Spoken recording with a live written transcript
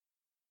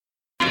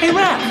Hey,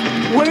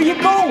 Raph, where are you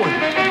going?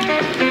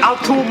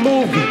 Out to a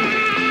movie.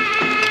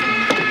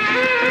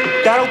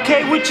 That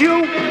okay with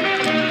you?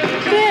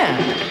 Yeah.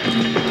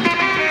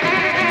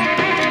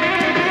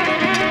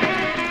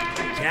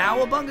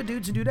 Cowabunga,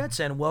 dudes and dudettes,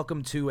 and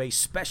welcome to a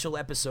special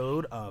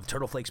episode of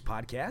Turtle Flakes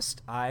Podcast.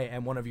 I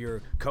am one of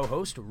your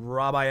co-hosts,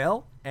 Rob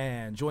IL,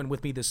 and joined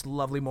with me this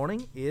lovely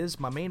morning is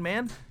my main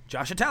man,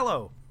 Josh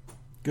Atello.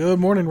 Good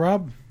morning,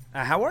 Rob.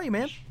 How are you,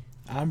 man?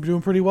 I'm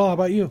doing pretty well. How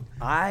about you?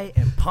 I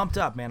am pumped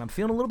up, man. I'm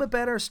feeling a little bit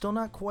better. Still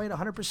not quite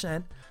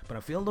 100%, but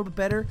I'm feeling a little bit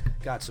better.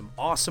 Got some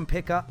awesome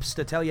pickups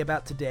to tell you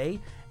about today,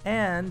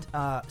 and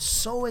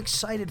so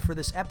excited for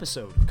this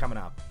episode coming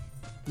up.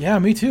 Yeah,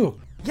 me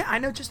too. Yeah, I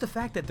know, just the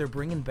fact that they're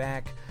bringing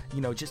back,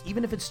 just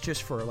even if it's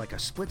just for like a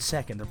split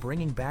second, they're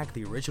bringing back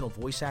the original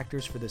voice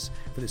actors for this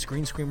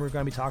green screen we're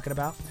going to be talking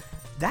about.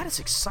 That is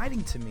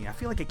exciting to me. I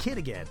feel like a kid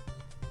again.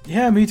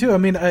 Yeah, me too. I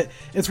mean,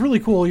 it's really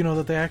cool,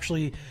 that they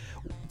actually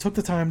took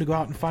the time to go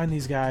out and find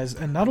these guys,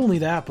 and not only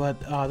that, but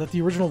that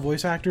the original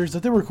voice actors,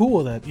 that they were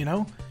cool with it,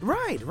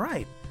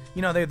 Right.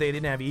 They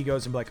didn't have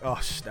egos and be like, oh,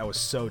 that was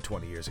so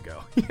 20 years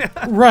ago.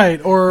 Right,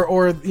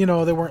 or they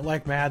weren't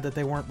like mad that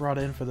they weren't brought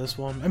in for this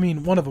one. I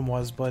mean, one of them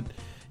was, but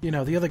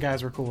the other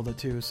guys were cool with it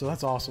too, so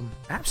that's awesome.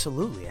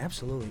 Absolutely,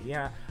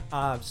 yeah.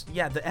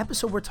 The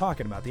episode we're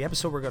talking about, the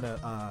episode we're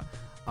gonna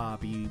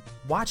be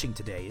watching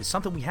today, is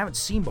something we haven't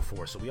seen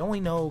before, so we only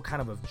know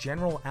kind of a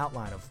general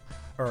outline of,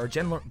 or a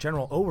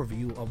general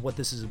overview of what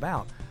this is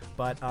about.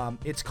 But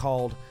it's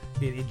called.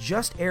 It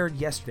just aired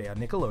yesterday on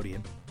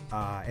Nickelodeon.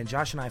 And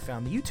Josh and I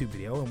found the YouTube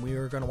video, and we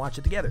were going to watch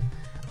it together.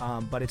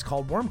 But it's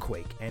called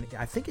Wormquake, and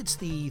I think it's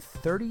the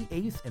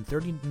 38th and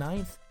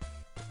 39th...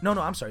 No,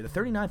 I'm sorry, the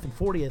 39th and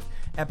 40th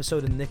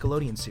episode in the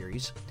Nickelodeon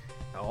series.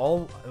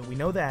 We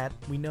know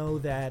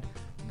that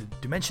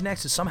Dimension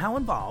X is somehow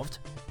involved,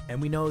 and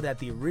we know that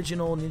the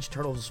original Ninja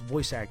Turtles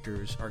voice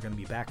actors are going to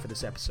be back for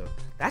this episode.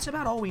 That's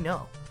about all we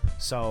know.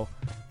 So,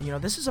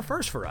 this is a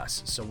first for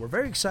us. So we're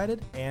very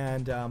excited,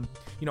 and,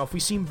 if we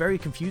seem very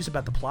confused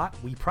about the plot,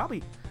 we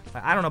probably...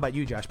 I don't know about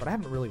you, Josh, but I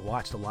haven't really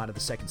watched a lot of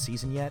the second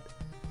season yet.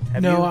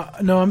 No,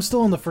 I'm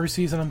still in the first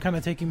season. I'm kind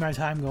of taking my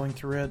time going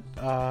through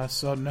it.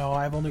 So, no,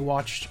 I've only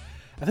watched...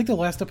 I think the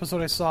last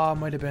episode I saw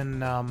might have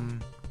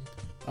been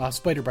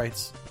Spider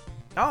Bites.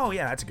 Oh,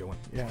 yeah, that's a good one.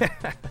 Yeah.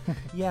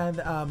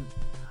 Yeah,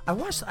 I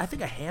watched, I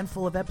think, a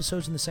handful of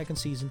episodes in the second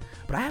season,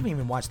 but I haven't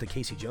even watched the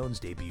Casey Jones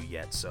debut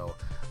yet, so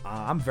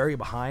I'm very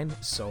behind.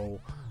 So,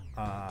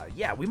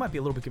 we might be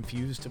a little bit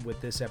confused with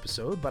this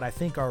episode, but I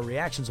think our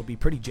reactions will be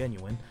pretty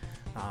genuine.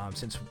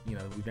 Since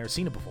we've never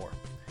seen it before.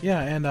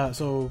 Yeah, and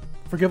so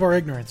forgive our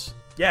ignorance.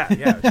 Yeah,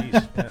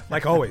 jeez,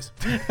 like always.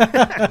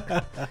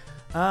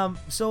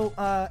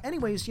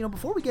 Anyways,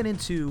 before we get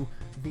into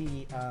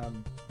the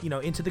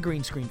into the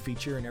green screen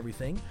feature and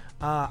everything,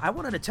 I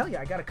wanted to tell you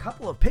I got a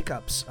couple of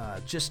pickups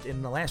just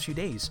in the last few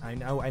days. I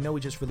know we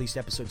just released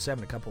episode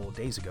 7 a couple of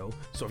days ago,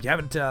 so if you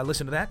haven't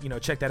listened to that,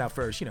 check that out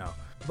first.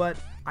 But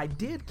I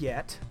did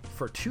get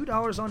for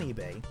 $2 on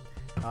eBay.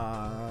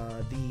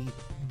 The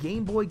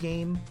Game Boy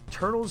game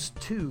Turtles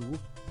 2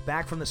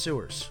 Back from the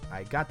Sewers.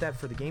 I got that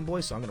for the Game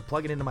Boy, so I'm going to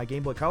plug it into my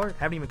Game Boy Color.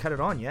 Haven't even cut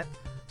it on yet,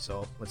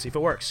 so let's see if it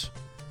works.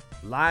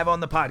 Live on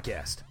the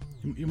podcast.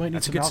 You might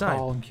need some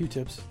alcohol and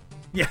Q-tips.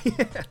 Yeah,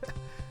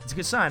 it's a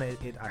good sign.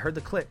 I heard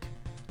the click.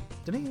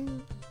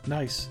 Da-ding.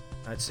 Nice.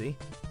 Let's see.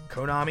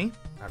 Konami.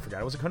 I forgot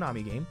it was a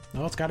Konami game.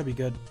 No, it's got to be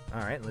good. All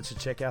right, let's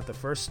just check out the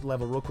first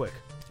level real quick.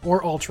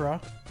 Or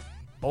Ultra.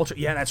 Ultra,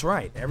 yeah, that's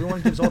right.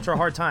 Everyone gives Ultra a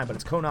hard time, but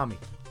it's Konami.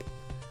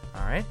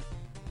 All right.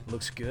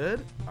 Looks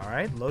good. All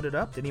right, load it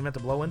up. Didn't even have to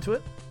blow into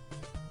it.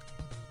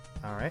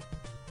 All right.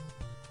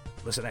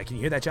 Listen to that. Can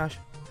you hear that, Josh?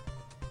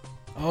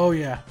 Oh,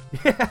 yeah.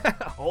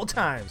 Old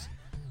times.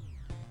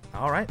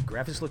 All right,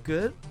 graphics look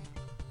good.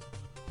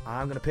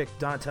 I'm going to pick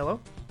Donatello.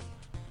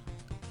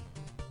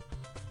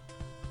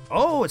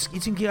 Oh, it's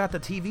got the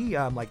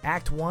TV, like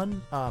Act 1.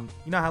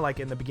 You know how,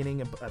 like, in the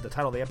beginning of the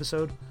title of the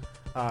episode?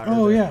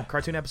 Yeah.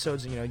 Cartoon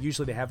episodes,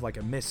 usually they have like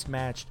a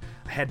mismatched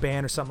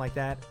headband or something like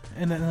that.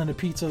 And then a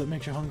pizza that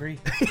makes you hungry.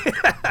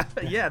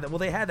 Yeah, well,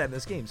 they had that in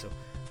this game, so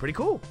pretty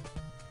cool.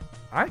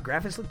 All right,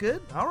 graphics look good.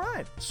 All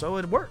right, so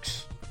it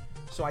works.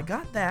 So I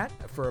got that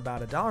for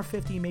about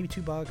 $1.50, maybe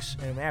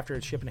 $2, and after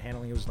shipping and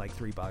handling, it was like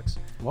 $3.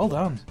 Well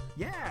done.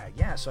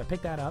 Yeah, so I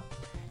picked that up,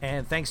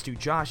 and thanks to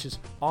Josh's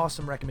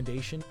awesome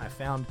recommendation, I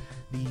found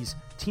these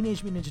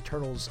Teenage Mutant Ninja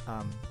Turtles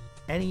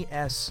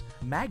NES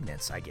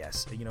magnets, I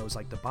guess. It was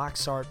like the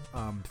box art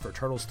for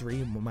Turtles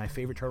 3, my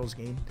favorite Turtles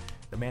game,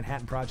 the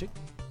Manhattan Project.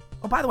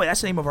 Oh, by the way,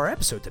 that's the name of our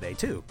episode today,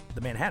 too.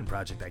 The Manhattan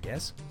Project, I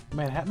guess.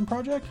 Manhattan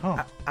Project?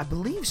 Huh. I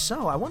believe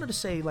so. I wanted to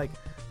say, like,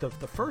 the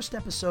first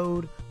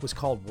episode was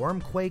called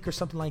Wormquake or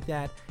something like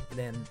that, and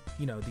then,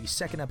 the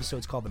second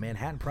episode's called the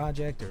Manhattan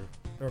Project,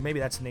 or maybe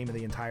that's the name of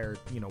the entire,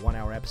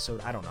 1-hour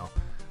episode. I don't know.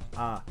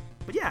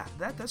 But yeah,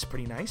 that's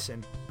pretty nice.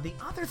 And the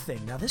other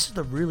thing, now this is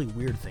the really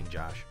weird thing,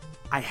 Josh.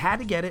 I had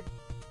to get it,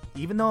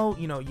 even though,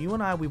 you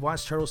and I, we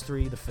watched Turtles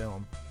 3, the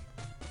film.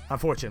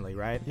 Unfortunately,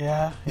 right?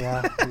 Yeah,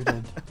 we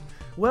did.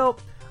 Well,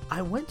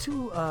 I went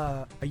to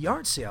a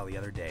yard sale the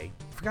other day.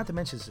 Forgot to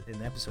mention this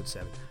in episode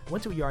 7. I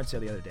went to a yard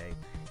sale the other day,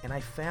 and I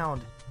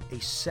found a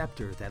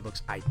scepter that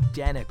looks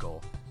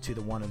identical to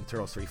the one in the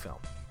Turtles 3 film.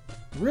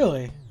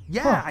 Really?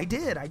 Yeah, Huh. I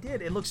did.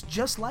 It looks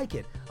just like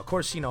it. Of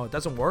course, it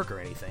doesn't work or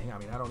anything. I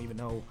mean, I don't even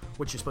know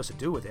what you're supposed to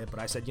do with it. But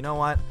I said, you know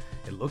what?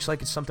 It looks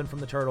like it's something from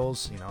the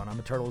Turtles, and I'm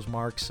a Turtles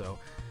mark, so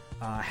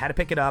I had to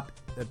pick it up.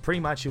 Pretty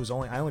much,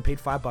 I only paid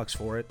 $5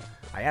 for it.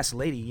 I asked the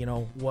lady,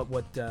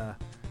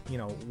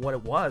 what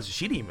it was.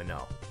 She didn't even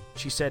know.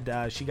 She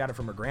said she got it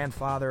from her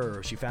grandfather,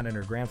 or she found it in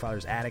her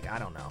grandfather's attic. I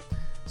don't know.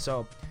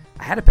 So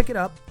I had to pick it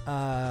up.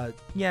 And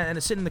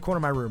it's sitting in the corner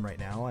of my room right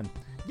now. And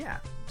yeah,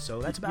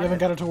 so that's about it. You haven't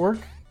got it to work?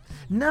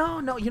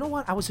 No. You know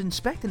what? I was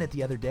inspecting it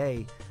the other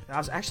day. I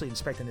was actually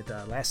inspecting it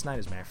last night,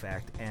 as a matter of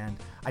fact. And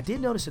I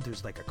did notice that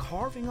there's like a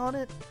carving on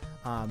it.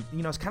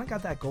 It's kind of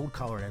got that gold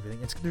color and everything.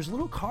 There's a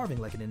little carving,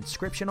 like an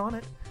inscription on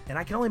it. And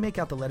I can only make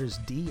out the letters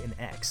D and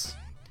X.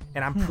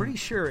 And I'm pretty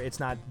sure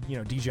it's not,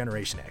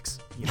 D-Generation X.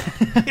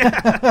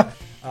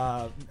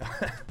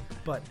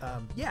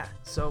 Yeah.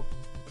 So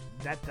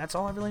that's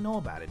all I really know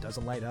about it. It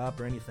doesn't light up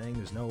or anything.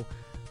 There's no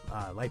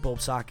light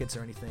bulb sockets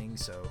or anything.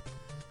 So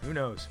who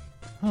knows?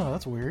 Oh,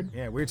 that's weird.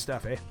 Yeah, weird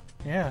stuff, eh?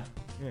 Yeah.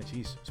 Yeah,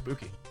 jeez,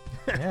 spooky.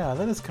 Yeah,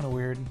 that is kind of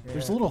weird. Yeah.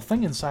 There's a little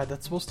thing inside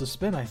that's supposed to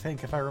spin, I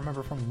think, if I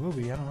remember from the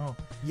movie. I don't know.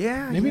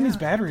 Yeah. Maybe it needs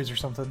batteries or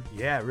something.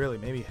 Yeah, really,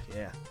 maybe.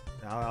 Yeah.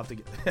 I'll have to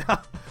get.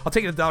 I'll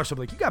take it to the dollar store.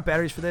 Like, you got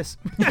batteries for this?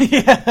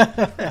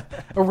 Yeah.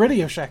 A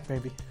Radio Shack,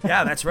 maybe.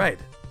 Yeah, that's right.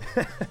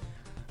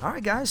 All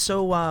right, guys.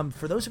 So,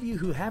 for those of you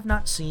who have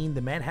not seen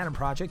the Manhattan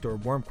Project or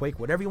Wormquake,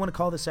 whatever you want to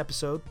call this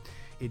episode,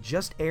 it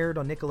just aired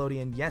on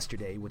Nickelodeon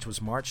yesterday, which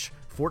was March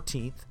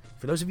 14th.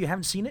 For those of you who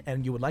haven't seen it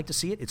and you would like to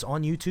see it, it's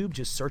on YouTube.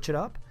 Just search it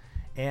up.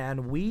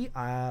 And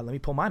let me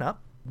pull mine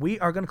up. We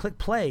are going to click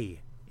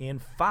play in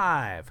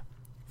 5,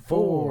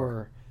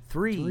 4,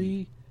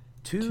 3,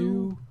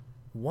 2,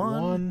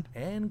 1,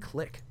 and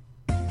click.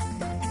 I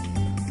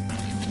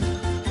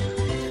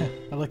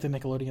like the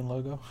Nickelodeon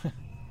logo.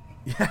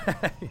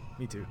 Yeah,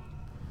 me too.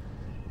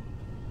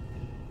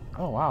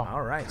 Oh, wow.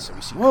 All right, so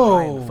we see Whoa.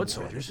 Cry and the Foot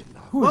Soldiers.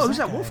 Who is who's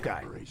that that guy? wolf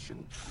guy?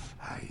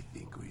 I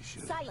think we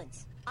should.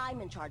 Silence!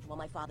 I'm in charge while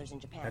my father's in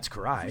Japan. That's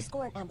Karai. If we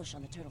score an ambush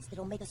on the turtles,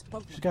 it'll make us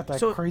both. She's got that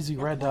So- crazy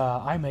red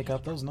eye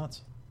makeup. That was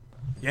nuts.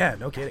 Yeah,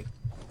 no kidding.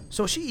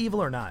 So is she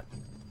evil or not?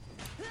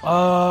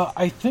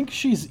 I think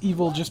she's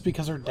evil just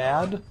because her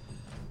dad.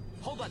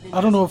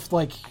 I don't know if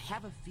I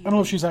don't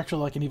know if she's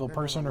actually like an evil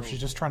person or if she's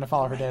just trying to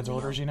follow her dad's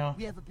orders.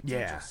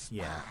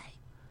 Yeah.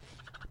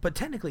 But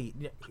technically,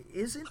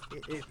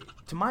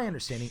 to my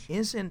understanding,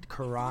 isn't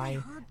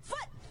Karai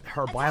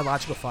her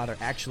biological father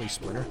actually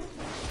Splinter?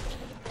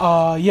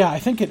 Yeah, I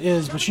think it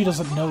is, but she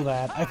doesn't know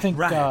that. I think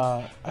Right.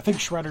 I think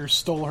Shredder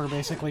stole her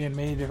basically and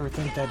made her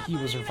think that he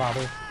was her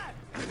father,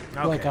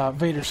 Okay. like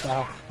Vader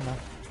style.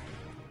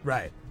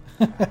 Right.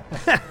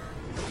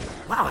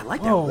 Wow, I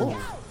like that Whoa.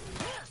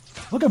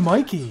 wolf. Look at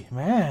Mikey,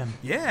 man.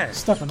 Yeah,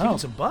 Stepping kicking up.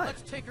 some butt.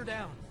 Take her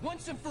down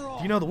once and for all.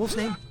 Do you know the wolf's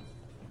name?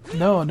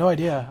 No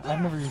idea.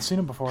 I've never even seen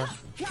him before.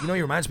 You know,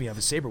 he reminds me of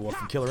a saber wolf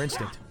from Killer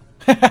Instinct.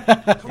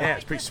 Yeah,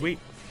 it's pretty sweet.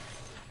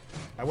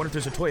 I wonder if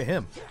there's a toy of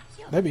him.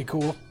 That'd be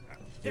cool.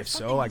 If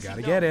so, I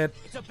gotta get it.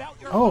 It's about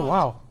your Oh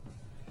wow.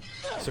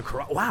 So,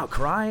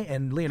 Karai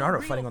and Leonardo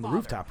are fighting on the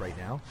rooftop right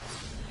now.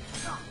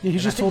 Yeah, he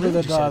just think told her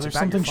Lily that just said it's there's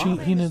about your something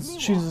father.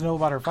 she needs to know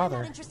about her I'm not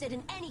father. interested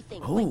in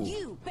anything Oh. but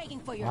you begging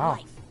for your Wow.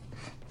 life.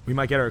 We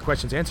might get our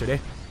questions answered, eh?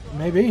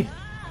 Maybe.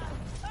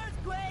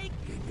 Earthquake!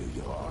 In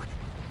New York.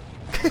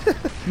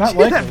 Not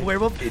That likely.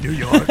 werewolf in New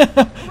York.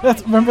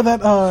 Remember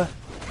that?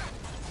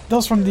 That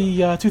was from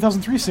the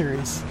 2003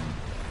 series.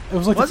 It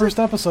was like Was the first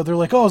episode. They're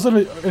like, "Oh, is it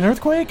an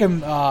earthquake?"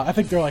 And I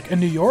think they're like, "In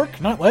New York?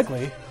 Not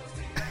likely."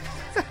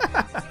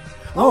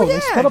 Oh, they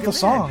sped up good the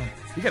song. man.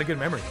 You got a good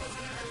memory.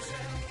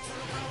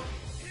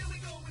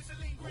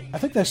 I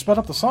think they sped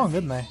up the song,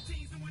 didn't they?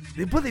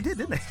 But they did,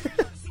 didn't they?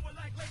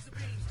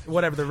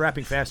 Whatever, they're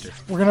rapping faster.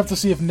 We're gonna have to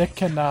see if Nick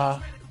can.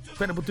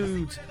 Incredible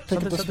dudes.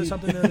 Pick up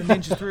Something, the the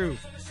ninjas through.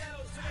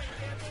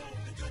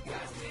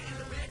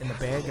 And the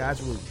bad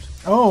guys lose.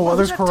 Oh, Oh,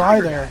 there's there's that Karai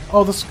tiger there.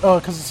 Oh, this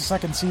because it's the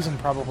second season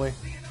probably.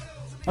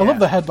 I love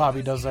the head bob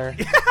he does there.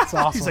 It's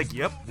awesome. He's like,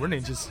 yep, we're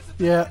ninjas.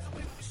 yeah.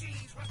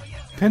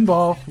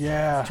 Pinball,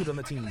 yeah. Two on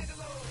the team.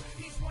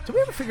 Did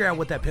we ever figure out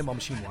what that pinball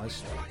machine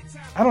was?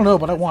 I don't know,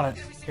 but I want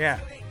it. Yeah.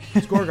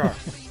 It's Gorgar.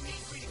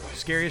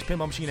 Scariest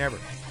pinball machine ever.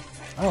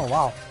 Oh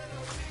wow.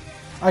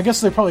 I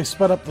guess they probably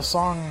sped up the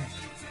song.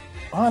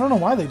 Well, I don't know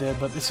why they did,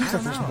 but it seems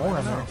like there's more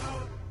in there.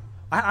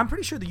 I'm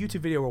pretty sure the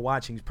YouTube video we're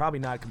watching is probably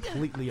not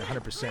completely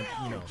 100%,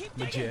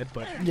 legit,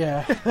 but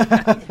Yeah.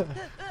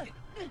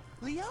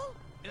 Leo?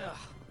 Ugh,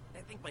 I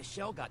think my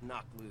shell got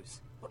knocked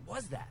loose. What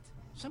was that?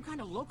 Some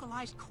kind of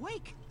localized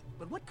quake.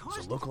 But what caused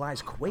it's a it?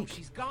 localized quake.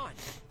 She's gone.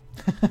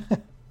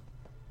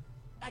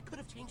 I could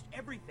have changed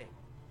everything.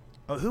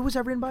 Oh, who was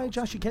that written by?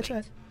 Josh, you catch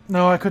that?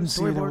 No, I couldn't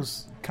see it. It Storyboard?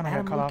 was kind of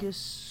Adam cut off. Lucas,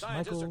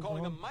 Scientists Michael. are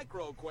calling Wong? them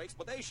microquakes,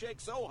 but they shake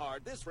so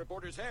hard this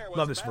reporter's hair was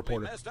Love this badly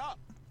reporter. messed up.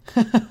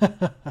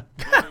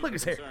 Look at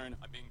his hair. Concern,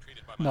 I'm being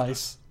treated by my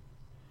Nice.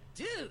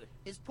 Dude,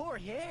 his poor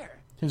hair.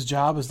 His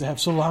job is to have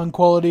salon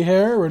quality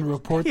hair and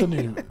report the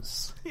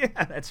news. Yeah,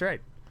 that's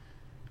right.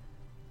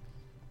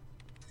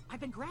 I've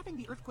been grabbing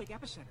the earthquake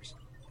epicenters.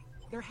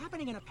 They're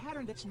happening in a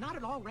pattern that's not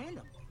at all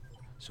random.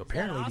 So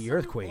apparently Awesome the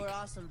earthquake or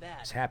awesome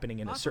bad? is happening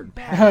in a Awesome certain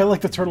bad. pattern. I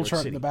like the in turtle New York chart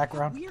in City. the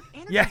background. Weird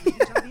energy Yeah.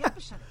 comes out of the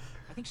epicenter.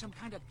 I think some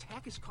kind of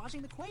tech is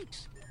causing the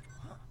quakes.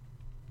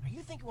 Are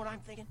you thinking what I'm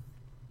thinking?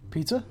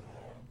 Pizza?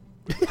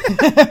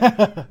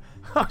 I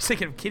was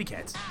thinking of kitty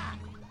cats.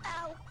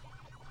 Ow.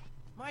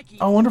 Mikey,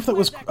 I wonder if that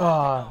was where's guy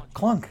technology?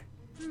 Clunk.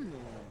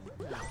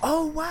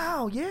 Oh,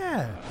 wow,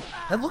 yeah.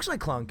 That looks like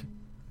Clunk.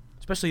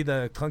 Especially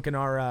the Clunk in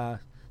our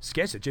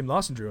sketch that Jim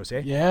Lawson drew us,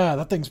 eh? Yeah,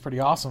 that thing's pretty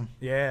awesome.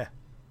 Yeah.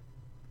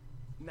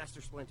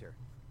 Master Splinter,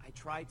 I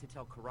tried to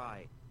tell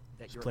Karai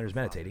that you're Splinter's her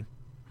father. meditating.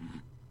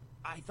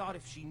 I thought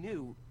if she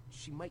knew,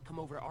 she might come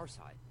over our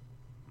side.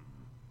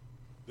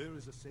 There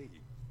is a saying.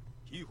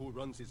 He who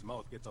runs his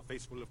mouth gets a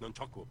face full of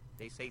nunchaku.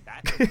 They say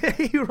that.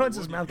 He runs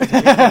his mouth.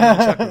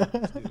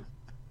 Still,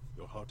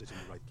 your heart is in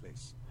the right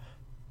place.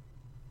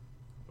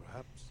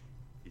 Perhaps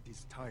it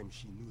is time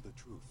she knew the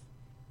truth.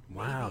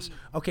 Wow.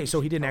 Okay,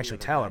 so he didn't actually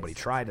tell her, but he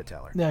tried to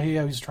tell her. Yeah, he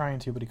was trying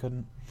to, but he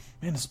couldn't.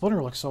 Man, the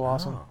Splinter looks so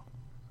awesome. Oh.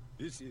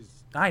 This is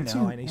I What's,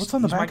 know. he- and he's, what's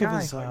on the he's my back of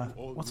guy. his?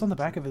 What's on the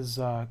back of his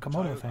Komodo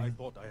child I thing?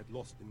 thought I had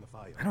lost in the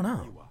fire. I don't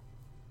know.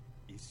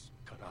 Is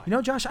Karai. You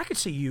know, Josh, I could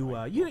see you.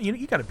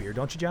 You got a beard,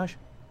 don't you, Josh?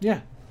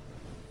 Yeah,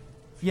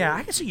 Yeah,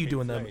 I can see you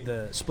doing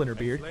the Splinter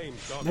beard.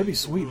 That'd be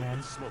sweet,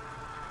 man.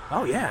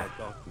 Oh yeah.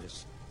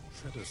 Darkness.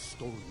 Shredder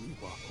stole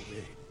Ewok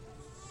away.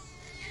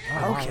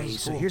 Oh, wow, Okay,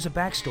 that's so cool. here's a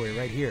backstory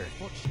right here.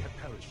 Thought she had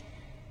perished,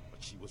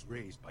 but she was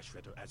raised by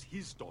Shredder as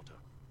his daughter,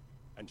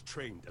 and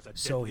trained as a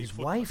So deadly his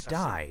foot wife assassin.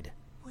 died,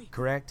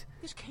 correct?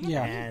 This can't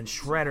Yeah. be. And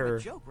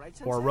Shredder, joke, right,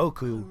 or Sensei?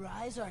 Roku,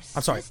 Karai's our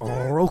I'm sorry, sister?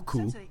 Roku,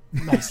 Sensei,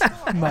 Nice,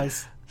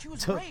 nice. she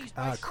was took raised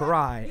by Shredder.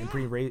 Karai and Yeah.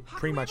 pretty How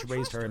do we much ever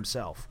raised trust her her?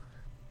 himself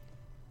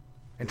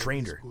and There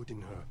trained is her. good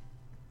in her.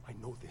 I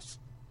know this.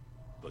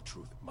 The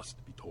truth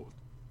must be told.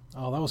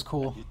 Oh, that was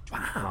cool. It too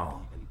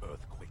Wow. can be an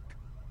earthquake.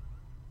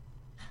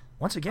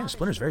 Once again,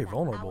 Splinter's very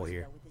vulnerable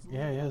here.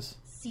 Yeah, he is.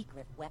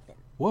 Secret weapon.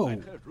 Whoa,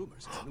 Heard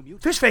rumors of a new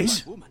mutant Fish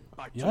face! woman.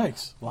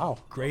 yikes! Wow.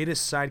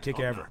 Greatest sidekick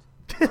ever.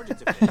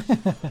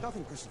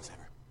 Nothing personal,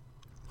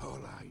 ever. All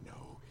I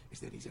know is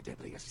that he's a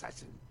deadly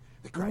assassin.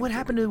 The Well, crime what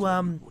happened to, Shredder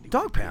told me when he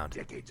Dog was dead Pound?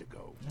 Decades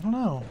ago. I don't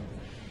know.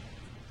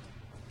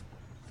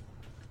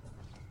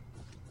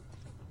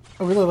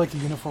 I really like the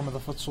uniform of the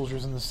foot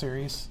soldiers in this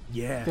series.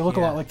 Yeah. They look a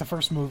yeah. lot like the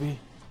first movie.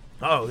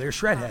 Oh, there's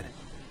Shredhead.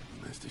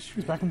 Master He's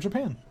Shredder. back in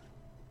Japan.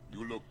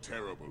 You look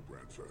terrible,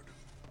 Bradford.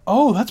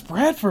 Oh, that's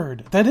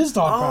Bradford. That is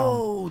Dog Pound.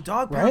 Oh,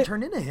 Dog Pound Right?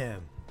 turned into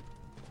him.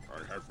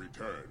 I have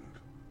returned,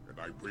 and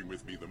I bring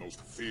with me the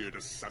most feared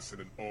assassin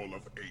in all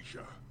of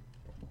Asia.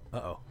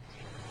 Uh-oh.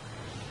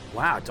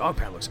 Wow, Dog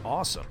Pound looks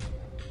awesome.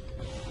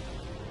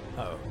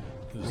 Uh-oh.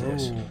 Who's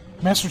this? Ooh.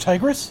 Master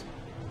Tigress?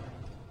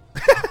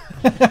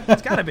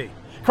 It's gotta be.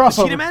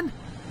 Crossover. Cheetah Men?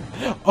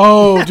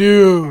 Oh,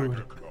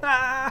 dude.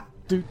 Ah!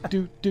 Do,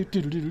 do, do,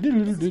 do, do, do,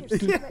 do, do, do,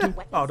 do.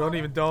 Oh, don't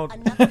even, don't.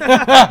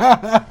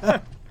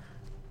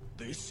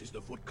 This is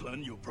the Foot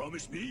Clan you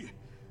promised me.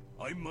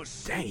 I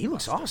must. Dang, he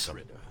looks Master awesome.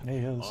 Shredder, Yeah, he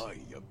is. I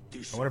am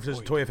I wonder if there's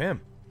a toy of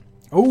him.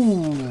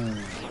 Oh.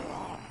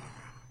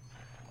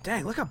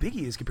 Dang, look how big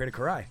he is compared to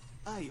Karai.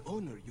 I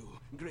honor you,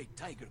 Great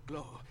Tiger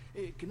Claw.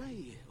 Can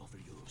I offer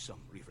you some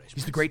refreshments?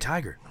 He's the Great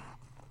Tiger.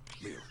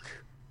 milk.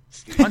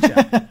 Punch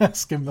out.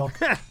 Skim milk.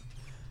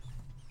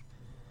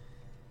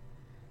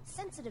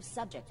 Sensitive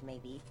subject,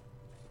 maybe.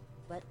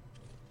 But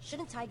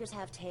shouldn't tigers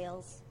have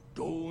tails?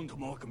 Don't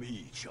mock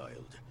me,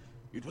 child.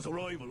 It was a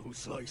rival who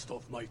sliced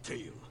off my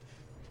tail.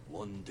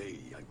 One day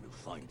I will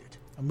find it.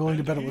 I'm willing to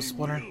and bet it he was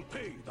Splinter. will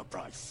pay the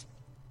price.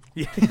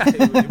 Yeah,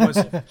 it was.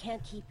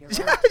 Can't keep your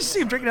Did you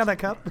see him drinking out of that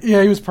cup?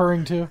 Yeah, he was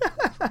purring too.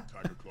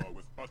 Tiger Claw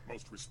with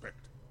utmost respect.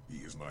 He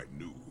is my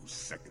new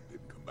second in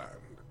command.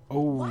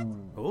 Oh.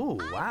 Oh,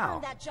 I wow.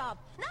 earned that job,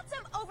 not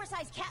some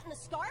oversized cat in the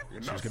scarf.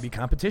 There's gonna be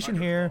competition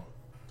here.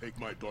 Take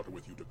my daughter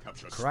with you to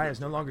capture Karai is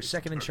no Splinter longer and his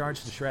second in charge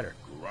to the Shredder.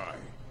 Karai.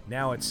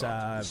 Now it's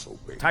Not so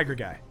big. Tiger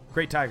Guy.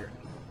 Great Tiger.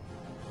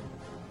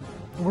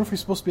 I wonder if he's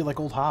supposed to be like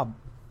old Hob.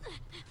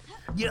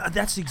 Yeah,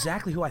 that's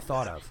exactly who I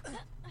thought of.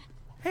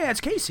 Hey,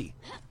 that's Casey.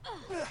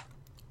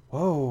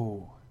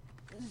 Whoa.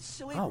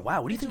 So Oh,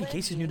 wow, what do you think of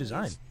Casey's new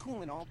design? It's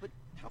cool and all, but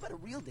how about a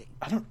real date?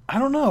 I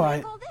don't know.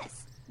 I All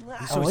this.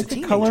 I So he's like a the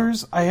teenager.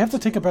 colors. I have to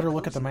take a better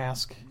look at the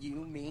mask. You,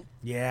 me.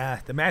 Yeah,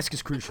 the mask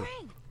is crucial.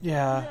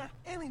 Yeah.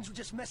 Aliens would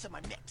just mess up my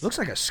mix. Looks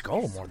like a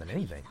skull more than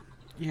anything.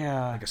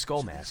 Yeah. Like a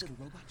skull mask. Little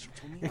robots you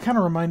told me It kind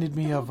of reminded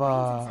me of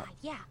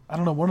Yeah. I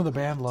don't know, one of the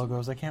band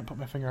logos. I can't put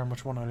my finger on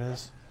which one it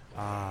is.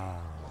 Oh,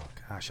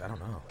 gosh, I don't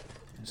know.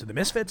 So the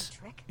Misfits?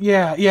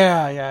 Yeah. I think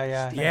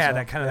Yeah, so.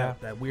 that kind of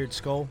that weird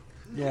skull.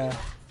 Yeah.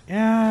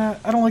 Yeah.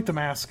 I don't like the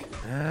mask.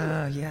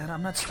 Yeah,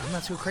 I'm not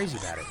so crazy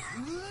about it.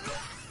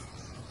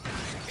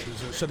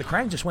 So the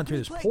Krang just went through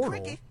this Play portal.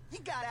 cricket, you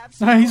got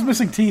absolutely. He's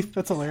missing teeth.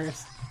 That's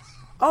hilarious.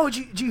 Oh,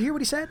 did you hear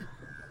what he said?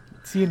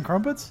 Tea and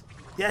crumpets?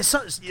 Yeah,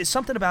 it's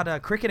something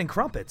about cricket and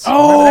crumpets.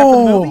 Remember that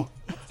from the movie?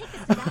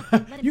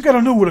 You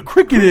gotta know what a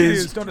cricket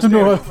is to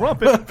know a a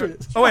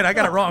crumpet. Oh wait, I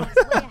got it wrong.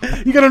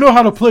 You gotta know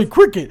how to play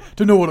cricket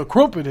to know what a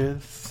crumpet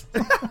is.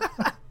 And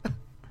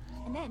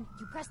then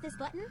you press this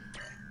button.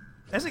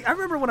 I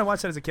remember when I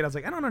watched that as a kid, I was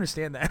like, I don't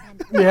understand that.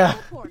 Yeah.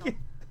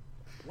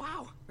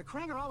 Wow, the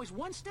Krang are always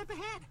one step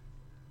ahead.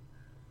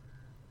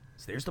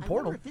 So there's the I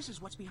portal. wonder if this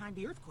is what's behind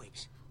the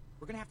earthquakes.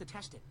 We're gonna have to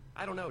test it.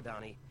 I don't know,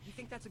 Donnie. You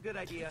think that's a good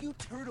idea? You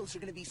turtles are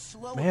gonna be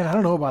slow. Man, I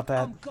don't know about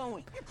that. I'm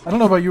going. I don't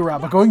know about you, Rob,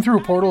 but going through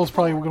a portal is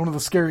probably one of the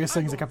scariest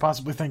things I could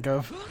possibly think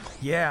of.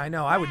 Yeah, I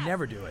know. I would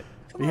never do it.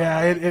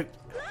 Yeah,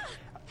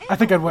 I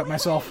think I'd wet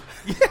myself.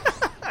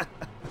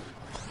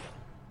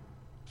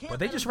 But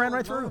they just ran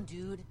right through.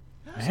 Dude.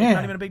 Not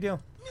Man. even a big deal.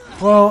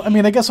 Well, I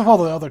mean, I guess if all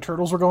the other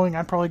turtles were going,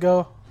 I'd probably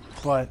go.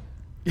 But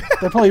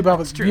that'd probably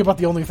be about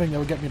the only thing that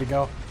would get me to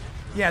go.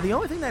 Yeah, the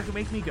only thing that could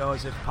make me go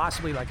is if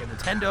possibly like a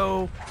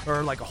Nintendo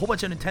or like a whole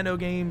bunch of Nintendo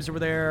games were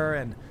there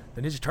and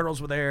the Ninja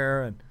Turtles were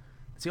there, and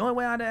it's the only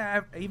way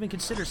I'd even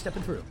consider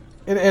stepping through.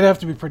 It'd have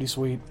to be pretty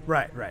sweet.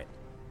 Right.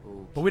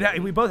 But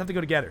we both have to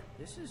go together.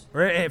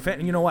 Or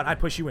you know what? I'd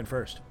push you in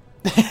first.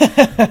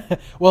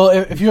 Well,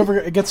 if you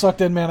ever get sucked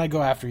in, man, I'd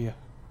go after you.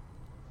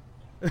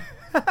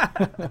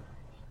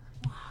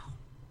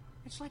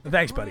 It's like the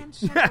Thanks, buddy. Grand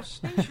Central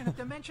Station of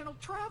dimensional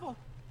travel.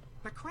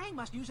 The Krang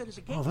must use it as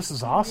a gateway. Oh, this is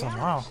to awesome!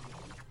 realities. Wow.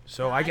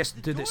 So I guess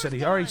so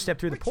they already stepped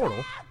through the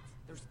portal.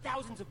 There's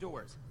thousands of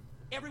doors.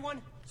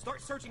 Everyone,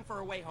 start searching for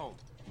a way home.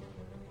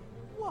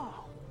 Whoa!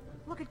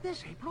 Look at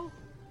this, April.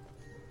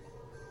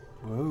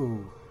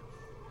 Whoa.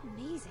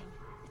 Amazing.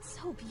 It's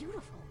so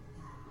beautiful.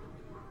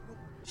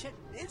 Check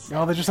this.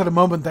 Oh, they just had a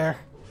moment there.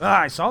 Ah,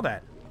 I saw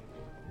that.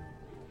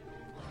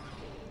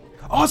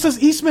 Oh, it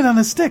says Eastman on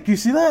his stick. You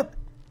see that?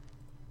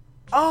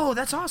 Oh,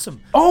 that's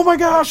awesome. Oh my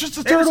gosh, it's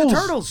the There's the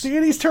turtles. turtles. The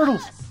 80s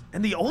turtles.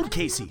 And the old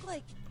Casey.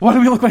 Why do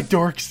we look like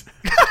dorks?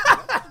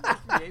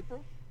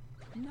 April.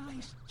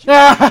 Nice.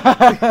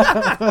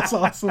 That's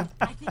awesome.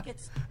 I think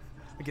it's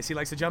I guess he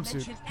likes the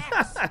jumpsuit. Dimension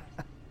X.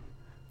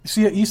 You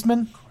see it,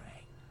 Eastman?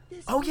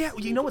 Oh yeah,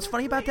 you know what's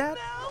funny about that?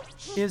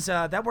 Is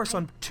that works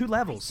on 2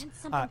 levels.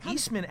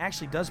 Eastman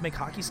actually does make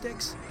hockey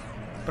sticks,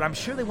 but I'm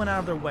sure they went out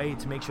of their way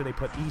to make sure they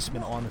put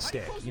Eastman on the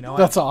stick. You know,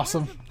 That's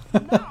awesome.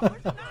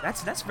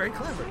 that's very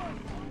clever.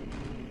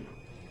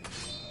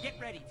 Get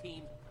ready,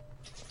 team.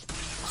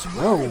 So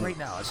where are they right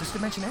now? Is this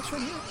Dimension X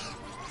right here?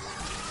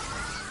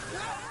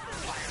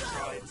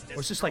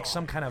 Or is this like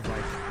some kind of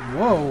like?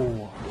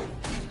 Whoa.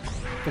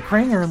 The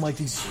Krang are in like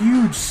these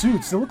huge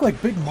suits. They look like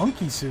big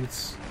monkey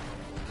suits.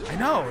 I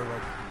know, or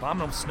like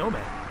Abominable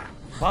Snowman,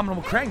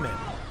 Abominable Krangman.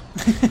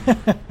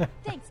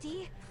 Thanks,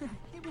 Dee.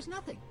 It was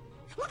nothing.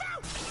 Look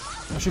out!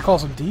 Oh, she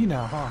calls him D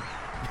now, huh?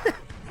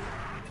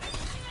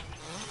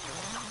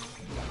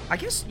 I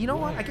guess, you know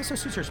what? I guess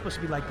those suits are supposed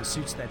to be like the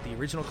suits that the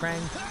original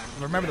Krang.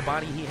 Remember the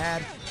body he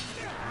had?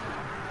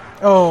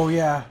 Oh,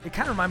 yeah. It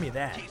kind of reminded me of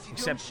that.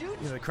 Except,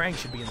 the Krang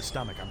should be in the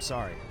stomach. I'm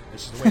sorry.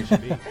 This is the way it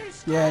should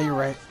be. Yeah, you're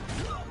right.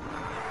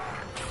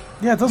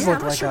 Yeah, it does Yeah, look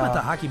I'm not like sure about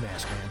the hockey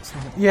mask,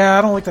 man. Yeah,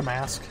 I don't like the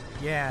mask.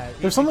 Yeah.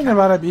 There's something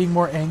about it being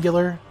more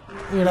angular,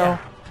 you know? Yeah.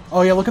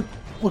 Oh, yeah, look at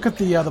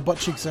the butt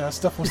cheeks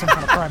stuffed with some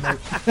kind of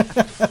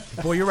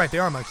primate. Boy, you're right. They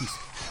are monkeys.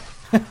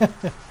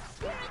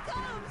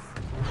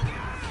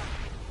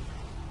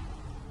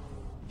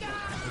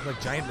 Look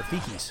like giant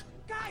Rafikis.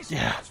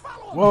 Yeah.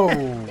 Whoa.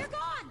 You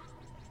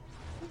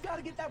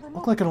gotta get that remote.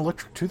 Look like an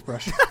electric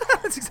toothbrush.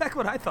 That's exactly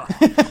what I thought.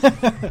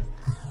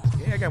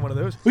 Yeah, I got one of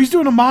those. He's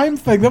doing a mime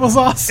thing. That was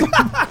awesome.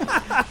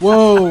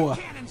 Whoa.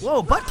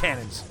 Whoa, butt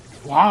cannons.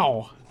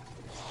 Wow.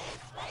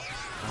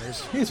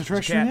 There's, Hey, it's a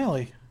trash cat.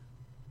 alley.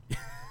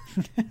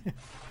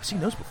 I've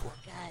seen those before.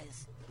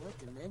 Guys, what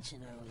dimension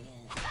are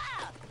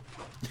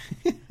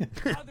we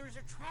in? Others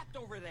are trapped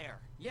over there.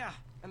 Yeah,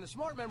 and the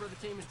smart member of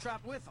the team is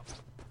trapped with them.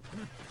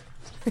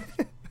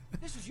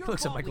 This is your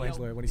Looks at fault,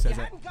 Michelangelo Leo. when he says You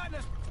that. hadn't gotten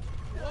us.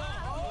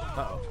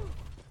 Uh-oh.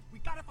 We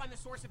gotta find the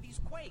source of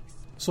these quakes.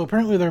 So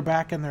apparently they're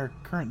back in their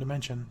current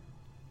dimension.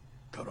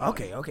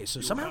 Okay,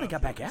 so somehow they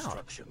got back out.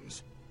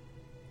 Instructions.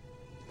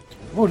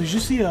 Whoa, did you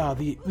see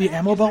the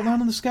ammo belt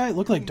down in the sky? It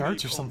looked like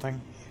darts or something.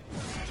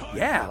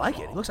 Yeah, I like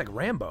it. It looks like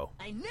Rambo.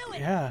 I knew it.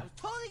 Yeah. I was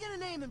totally gonna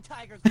name him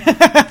Tigers.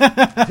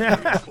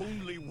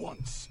 Only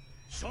once.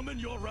 Summon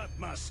your rat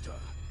master.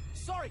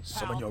 Sorry, pal.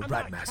 Summon your I'm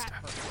rat not a cat master.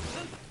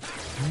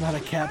 person. I'm not a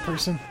cat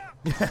person.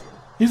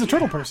 He's a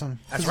turtle person.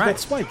 That's He's right. got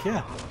Spike,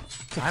 yeah.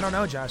 I don't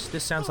know, Josh.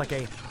 This sounds like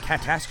a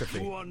catastrophe.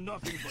 You are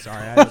nothing but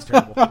Sorry, that was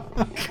terrible.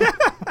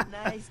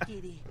 Nice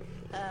kitty.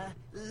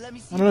 Let me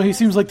see. I don't know, he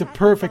seems like the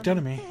perfect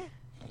enemy.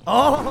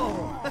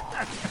 Oh!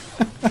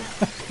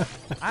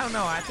 I don't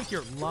know. I think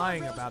you're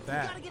lying about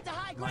that. Gotta get to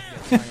high ground.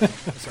 Sorry,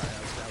 that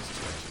was a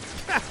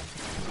stretch.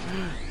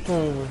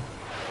 Oh.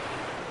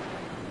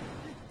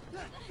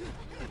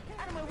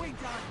 Out of my way,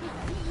 John.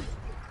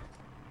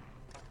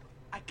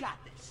 I got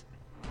this.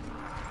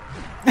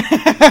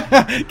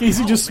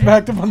 Casey just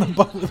smacked him on the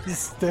butt with his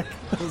stick.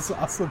 That was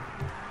awesome.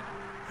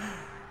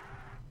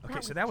 Okay,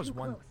 so that was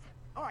one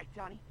All right,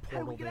 Johnny. How do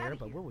portal we get there, out of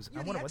but here? what was? You're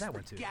I the wonder what that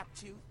went expert, to. Gap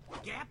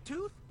Tooth. Gap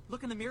Tooth?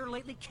 Look in the mirror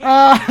lately.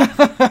 Can't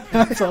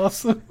That's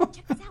awesome.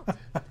 Check this out.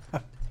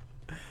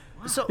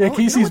 So, Yeah, you know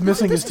Casey's what?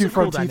 missing This his is a two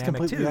front cool teeth dynamic,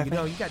 completely, I too. You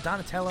know, you got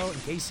Donatello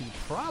and Casey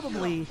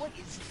probably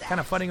kind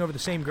of fighting over the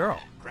same girl.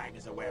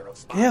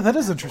 Yeah, that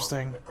is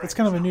interesting. That's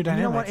kind of a new You know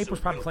dynamic. what? April's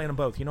probably playing them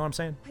both. You know what I'm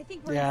saying? I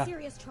think we're Yeah. in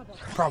serious trouble.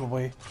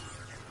 Probably.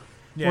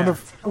 Yeah.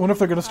 I wonder if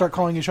they're going to start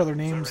calling each other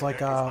names like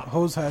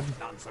Hosehead.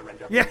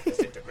 Yeah.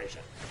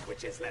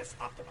 which is less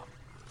optimum.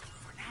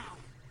 For now,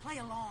 play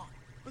along.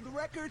 For the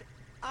record,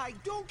 I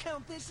don't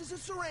count this as a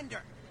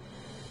surrender.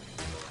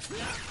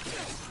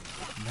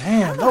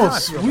 Man, that How I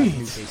was feel about the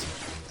new sweet. Casey.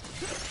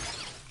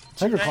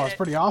 Tiger Claw's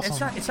pretty awesome.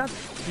 It's not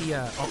the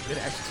oh, good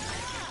action.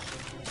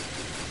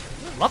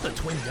 Love the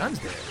twin guns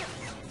there.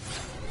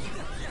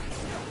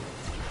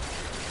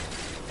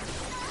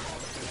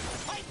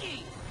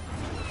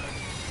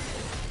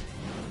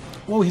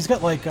 Whoa, he's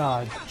got like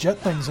jet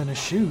things in his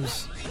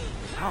shoes.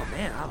 Oh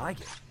man, I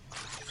like it.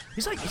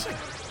 He's like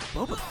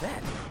Boba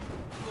Fett.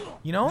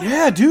 You know?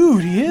 Yeah,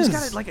 dude, he is. He's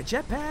got like a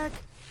jetpack.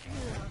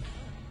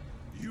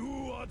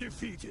 You are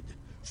defeated.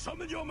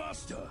 Summon your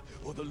master,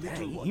 or the little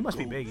Dang, one he must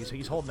be goes big.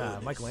 He's holding to the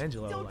furnace.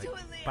 Michelangelo like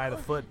by the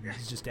foot, and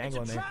he's just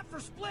dangling It's a there. trap for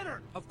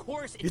Splinter. Of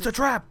course, It's a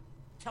trap.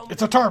 Tell me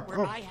It's a tarp. where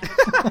Oh. I have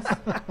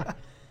a chance.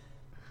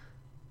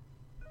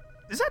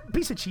 Is that a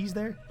piece of cheese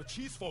there? The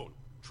cheese phone.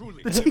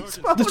 Truly. The an cheese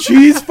emergency. phone. The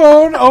cheese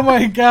phone? Oh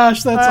my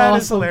gosh, that's That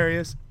is awesome.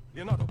 hilarious.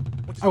 Leonardo,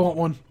 what is I want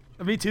one.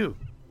 Me too.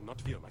 Do not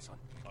fear, my son.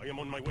 I am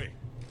on my way.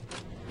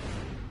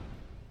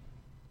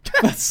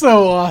 That's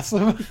so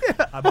awesome.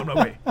 I'm on my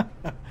way.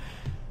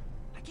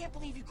 I can't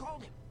believe you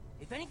called him.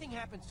 If anything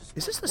happens to Splinter,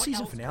 Is this the what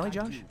season else finale, can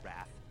I Josh? do,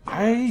 Raph?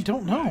 I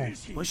don't know.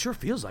 Well, it sure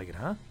feels like it,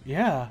 huh?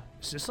 Yeah.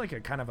 It's just like a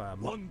kind of a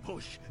One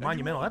push, and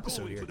monumental you are episode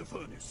going here. to the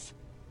furnace.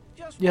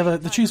 Just Yeah, wait the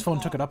till cheese I phone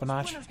call. took it up a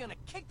notch. Splinter's gonna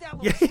kick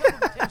that little son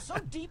of a tail so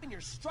deep in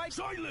your stripes.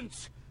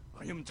 Silence!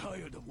 I am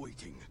tired of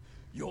waiting.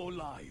 Your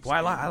lives.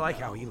 Well, I like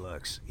how he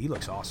looks. He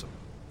looks awesome.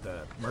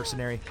 The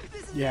mercenary,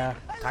 Yeah.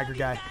 tiger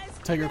guy.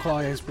 Tiger Claw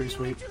is pretty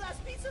sweet.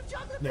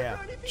 Yeah.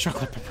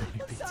 Chocolate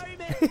pepperoni pizza.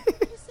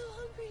 I'm so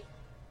hungry.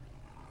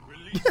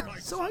 Release my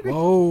So hungry.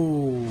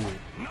 Whoa.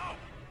 now!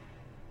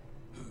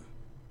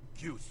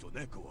 キュースと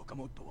猫若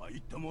元は言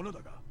ったものだ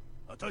が、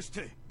果たし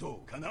て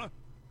どうかな？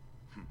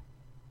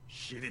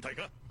知りたい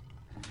か？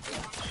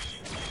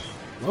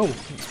 Whoa.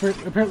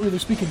 Apparently they're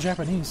speaking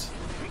Japanese.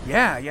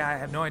 Yeah, I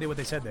have no idea what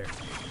they said there.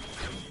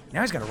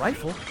 Now he's got a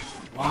rifle.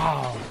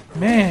 Wow.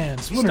 Man,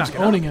 Splinter's stuck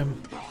it up. owning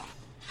him.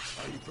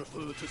 I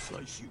prefer to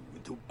slice you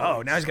into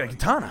Oh, now he's got a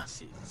katana.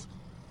 pieces.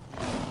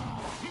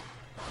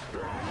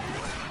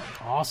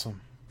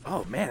 Awesome.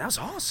 Oh man, that was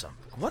awesome.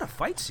 What a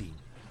fight scene.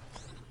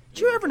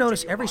 Did you ever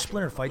notice every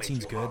Splinter fight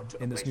scene's good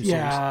in this new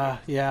series?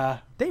 Yeah.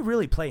 They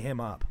really play him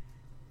up.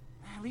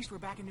 At least we're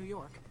back in New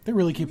York. They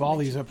really keep all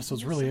these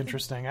episodes really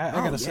interesting. I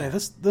gotta say,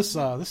 this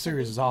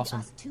series is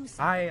awesome. Us two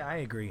I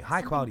agree.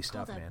 High quality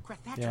Something stuff, man.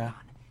 Crephatrodon, Yeah.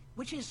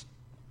 which is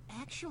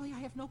actually I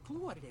have no clue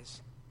what it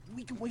is.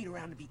 We can wait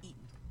around to be eaten.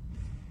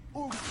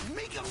 Or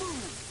make a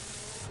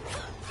move.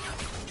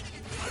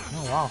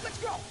 Oh wow. Let's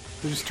go.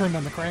 They just turned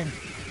on the crane.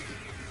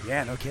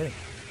 Yeah, no kidding.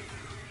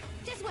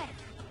 this way.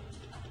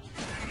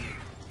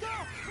 Go.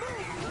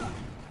 Move.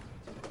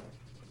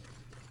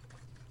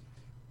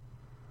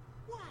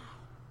 Wow,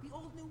 the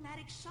old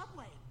pneumatic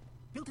subway,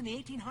 built in the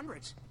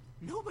 1800s.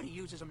 Nobody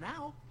uses them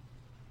now.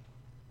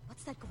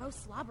 What's that gross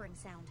slobbering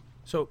sound?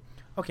 So,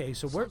 okay,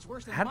 so where? Sounds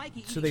worse than How,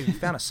 Mikey. so they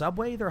found a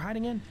subway they're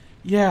hiding in?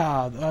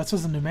 Yeah, it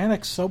says a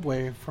pneumatic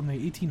subway from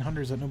the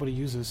 1800s that nobody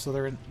uses. So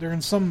they're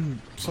in some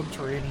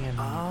subterranean.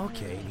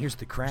 Okay, and here's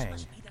the Krang.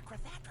 Must be the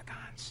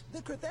Crephatrodons.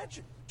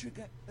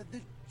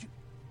 The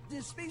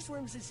the space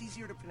worms is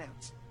easier to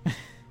pronounce.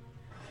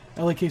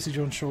 I like Casey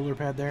Jones' shoulder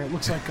pad there. It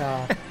looks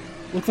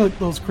like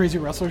those crazy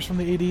wrestlers from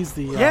the 80s.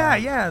 The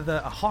Yeah, the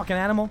hawk and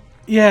animal.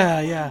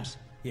 yeah.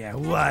 Yeah,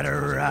 what a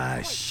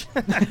rush.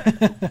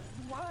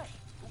 Why?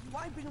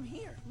 Why bring them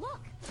here? Look.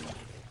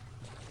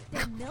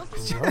 The milk.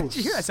 Did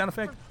you hear that sound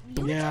effect?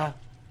 Yeah.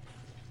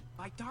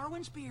 By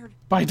Darwin's beard.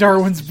 By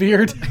Darwin's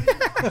beard.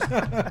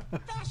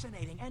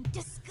 Fascinating and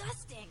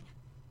Disgusting.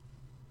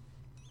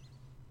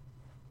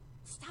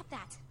 Stop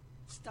that.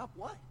 stop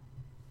what?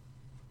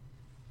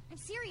 I'm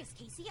serious,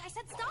 Casey. I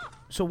said stop.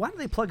 So why do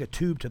they plug a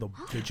tube to the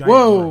giant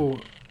worm? Whoa.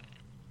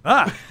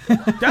 Ah!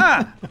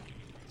 Ah!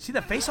 See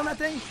that face on that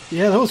thing?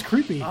 Yeah, that was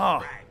creepy.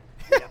 Oh.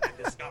 We have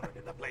been discovered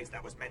in the place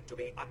that was meant to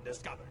be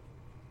undiscovered.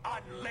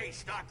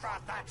 Unleash the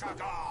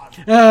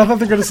Crephatrodon! I thought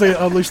they were gonna say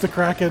unleash the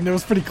Kraken. It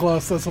was pretty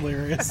close. That's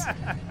hilarious.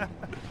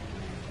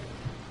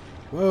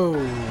 Whoa,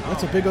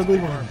 that's a big ugly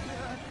worm.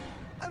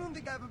 I don't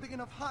think I have a big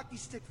enough hockey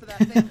stick for that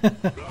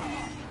thing.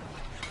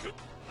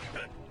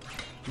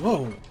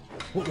 Whoa,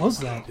 what was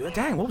that?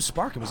 Dang, what was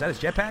sparking? Was that his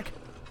jetpack?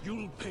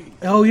 You'll pay.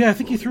 Oh yeah, I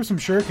think he threw some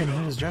shuriken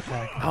in his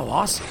jetpack. Oh,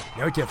 awesome.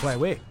 Now he can't fly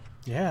away.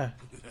 Yeah.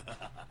 Oh,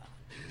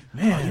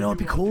 Man, you know what'd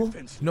be cool? You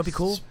know what'd be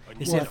cool?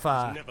 Is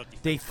What?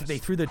 if they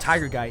threw the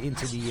tiger guy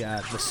into the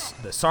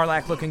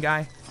Sarlacc looking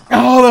guy.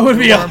 oh, that would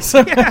be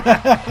awesome.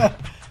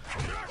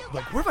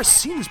 Like, where have I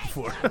seen this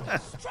before?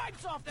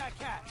 Stripes off that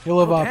cat! He'll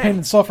have Okay. pain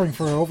and suffering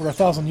for over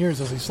 1,000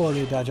 years as he's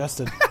slowly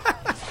digested.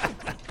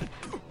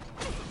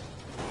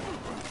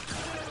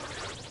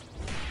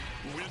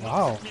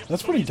 Wow,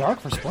 that's pretty dark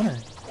for Splinter.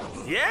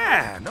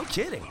 Yeah, no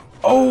kidding.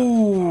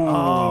 Oh!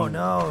 Oh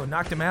no,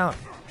 knocked him out.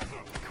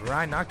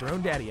 Karai knocked her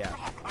own daddy out.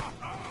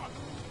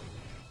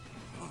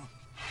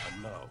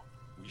 And now,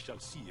 we shall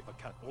see if a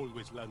cat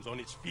always lands on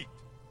its feet.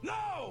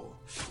 No!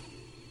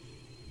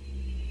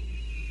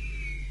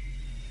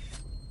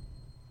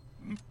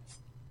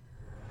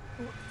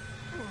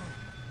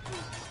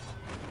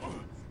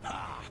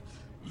 Ah,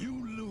 you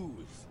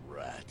lose,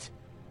 rat.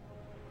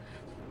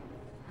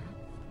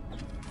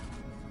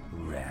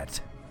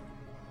 Rat.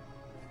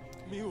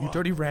 Miwa, You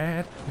dirty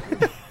rat.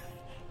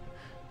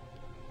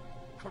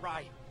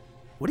 Karai,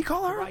 What do you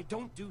call her? Karai,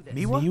 don't do this.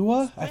 Miwa?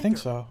 Miwa? I think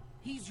so.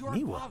 He's your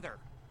Miwa. father.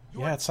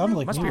 Yeah, it sounded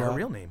like Must be her Miwa.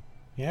 real name.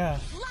 Yeah.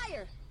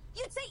 Liar!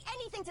 You'd say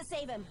anything to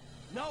save him.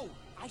 No,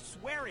 I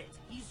swear it.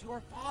 He's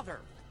your father,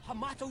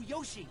 Hamato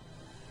Yoshi.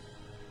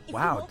 If you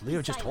Wow, won't be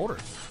Leo just told her.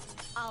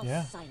 silent, I'll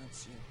Yeah.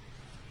 silence you.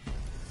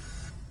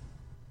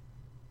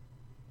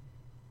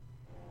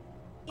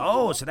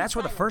 Oh, so that's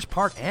where the first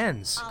part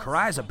ends.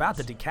 Karai's about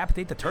to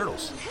decapitate the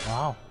turtles.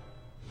 Wow.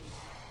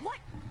 What?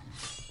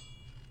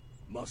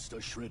 Master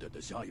Shredder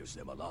desires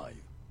them alive.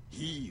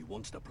 He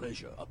wants the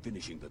pleasure of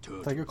finishing the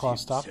turtles Tiger Claw,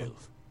 stop it.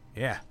 himself.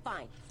 Yeah,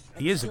 Fine.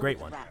 he is a Kill great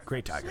the one. rat.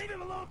 Great tiger. Leave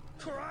him alone,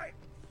 Karai.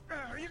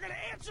 Are you gonna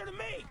answer to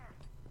me?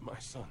 my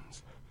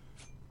sons,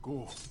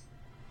 go.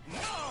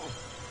 No!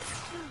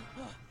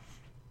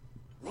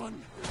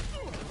 Run!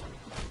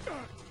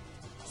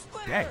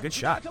 Yeah, good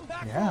shot. Come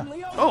back Yeah. for him,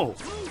 Leo. Oh,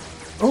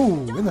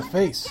 Oh, in the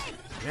face.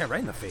 yeah, right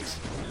in the face.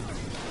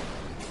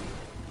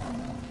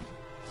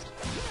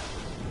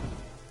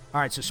 All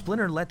right, so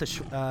Splinter let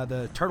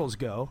the turtles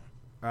go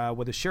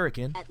with a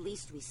shuriken. At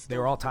least we still They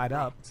were all have the tied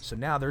up, rat. so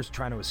now they're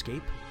trying to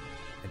escape.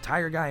 And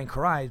Tiger Guy and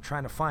Karai are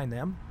trying to find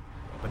them.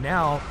 But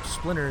now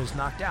Splinter is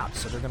knocked out,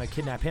 so they're going to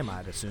kidnap him,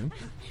 I'd assume.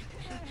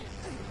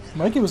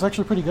 Mikey was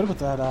actually pretty good with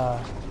that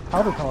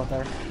powder pellet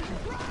there.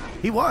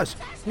 He was.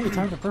 Yeah, he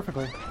timed it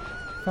perfectly.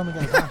 Finally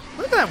got it done.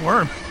 Look at that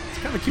worm. It's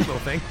kind of a cute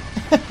little thing.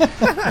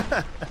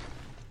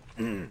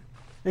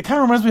 It kind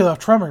of reminds me of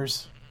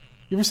Tremors.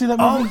 You ever see that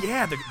Oh, movie?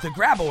 yeah, the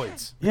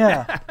graboids.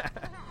 Yeah.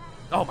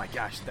 Oh, my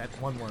gosh, that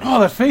one worm. Oh,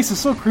 that face is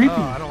so creepy.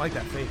 Oh, I don't like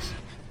that face.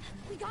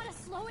 We gotta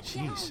slow it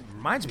Jeez, down.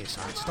 reminds me of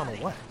something. I just don't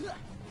know what.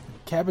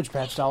 Cabbage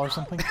Patch doll or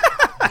something.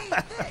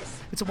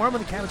 It's a worm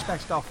with a Cabbage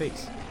Patch doll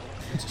face.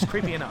 It's just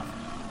creepy enough.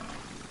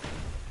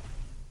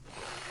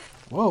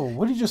 Whoa,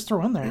 what did you just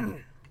throw in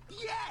there?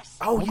 Yes!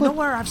 Oh, you know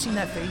where I've seen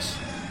that face?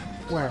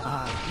 Where?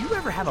 You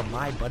ever have a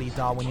My Buddy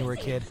doll when you were a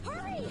kid?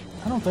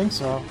 I don't think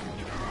so.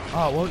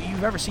 Oh, well, you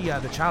ever see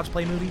the Child's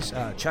Play movies?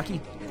 Chucky?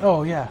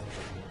 Oh, yeah.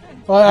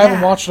 Well, I haven't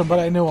Yeah. watched them, but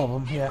I know of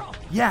them, yeah.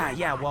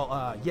 Yeah,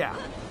 well, yeah.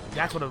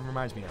 That's what it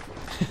reminds me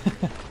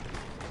of.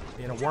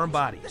 In a worm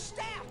body.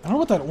 I don't know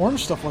what that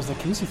orange stuff was that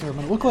Casey threw,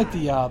 but it looked like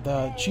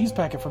the cheese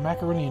packet from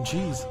Macaroni and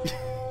Cheese.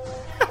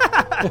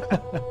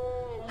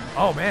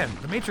 Oh, man,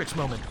 the Matrix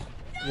moment.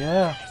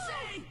 Yeah.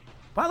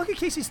 Wow, look at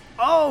Casey's...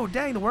 Oh,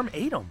 dang, the worm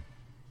ate him.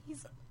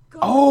 He's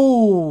gone.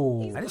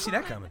 Oh! I didn't see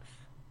that coming.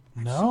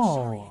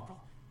 No.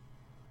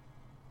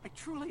 I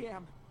truly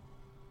am.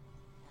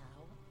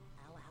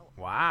 Ow,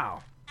 ow,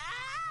 Wow.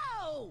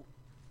 Ow!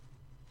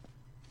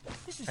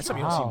 This is That's your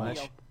something you don't see Wow. much.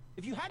 Leo.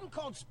 If you hadn't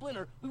called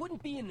Splinter, we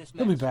wouldn't be in this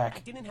mess. He'll be back. I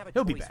didn't have a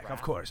He'll be choice, back, Raph.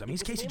 of course. I mean,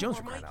 he's It was Casey him Jones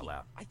or for crying out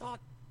Mikey. loud.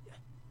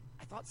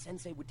 I thought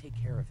Sensei would take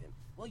care of him.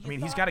 Well, you I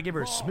mean, he's thought got to give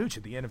her a wrong. smooch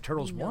at the end of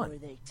Turtles We know 1. where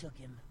they took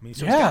him. I mean,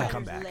 so Yeah. he's got to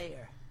come back.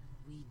 Lair.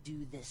 We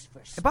do this for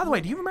And by the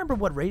way, do you remember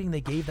what rating they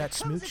gave that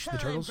Comes smooch, a the time,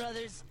 Turtles?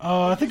 brothers.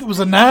 I think it was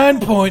a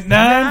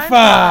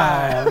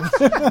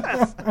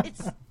 9.95. It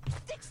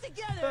sticks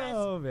together as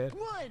Oh, man.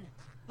 one,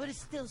 but it's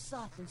still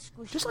soft and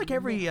squishy. Just like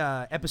every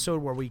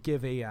episode where we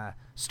give a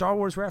Star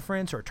Wars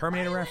reference or a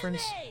Terminator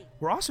reference,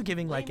 we're also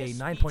giving like a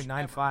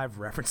 9.95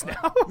 reference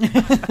now.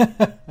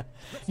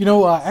 You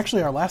know,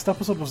 actually, our last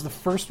episode was the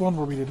first one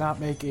where we did not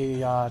make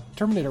a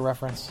Terminator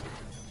reference.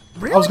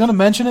 Really? I was going to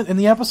mention it in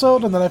the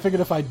episode, and then I figured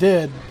if I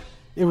did,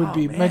 it would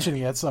be man.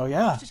 mentioning it. So,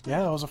 yeah,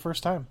 that was the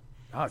first time.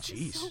 Oh,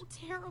 jeez. So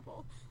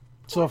terrible.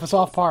 So if it's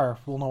off par,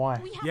 we'll know why.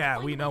 We have to Yeah,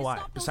 find we a know way to why,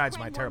 stop those besides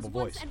my Krang terrible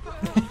worms voice.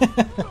 once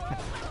and for all.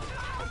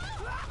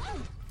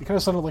 You could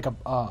have sounded like a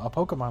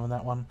Pokemon in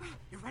that one.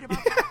 You're right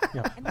about that.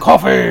 Yeah.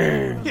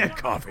 Coffee! Yeah,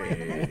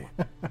 coffee.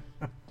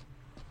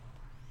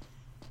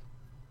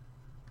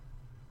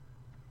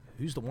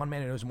 Who's the one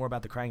man who knows more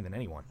about the Krang than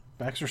anyone?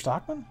 Baxter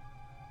Stockman?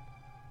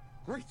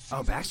 Great Oh,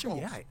 season, Baxter?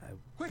 folks. Yeah.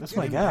 Quick, That's get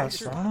my him, guess.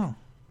 Baxter. I don't know.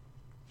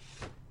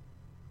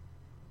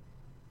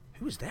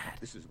 Who is that?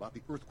 This is about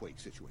the earthquake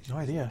situation. No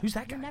idea. Who's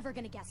that You're guy? never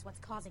gonna guess what's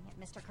causing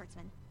it, Mr.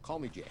 Kurtzman. Call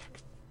me Jack.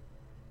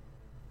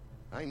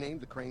 I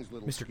named the Crane's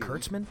little Mr. scheme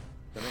Kurtzman?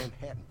 the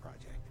Manhattan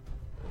Project.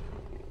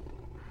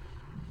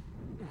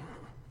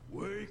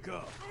 Wake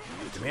up!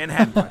 The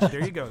Manhattan Project.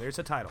 There you go. There's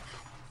the title.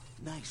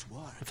 Nice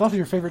work. It's off of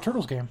your favorite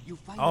Turtles game. You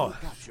finally Oh,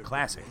 captured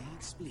classic.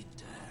 the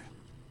Splinter.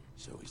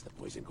 So is the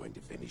poison going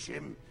to finish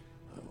him?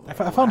 I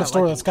found a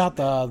store that's got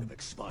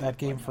that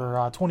game for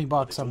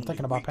 $20. I'm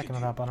thinking about picking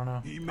it up. I don't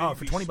know. Oh,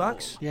 for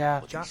 $20?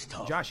 Yeah.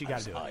 Josh, you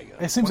gotta do it.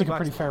 It seems like a $20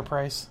 pretty fair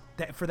price.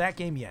 For that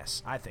game,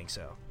 yes, I think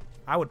so.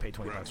 I would pay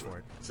 $20 for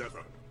it.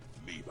 Zephyr,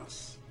 leave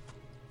us.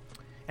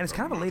 And it's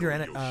kind of a later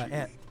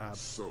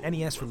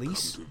NES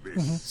release,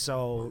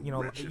 so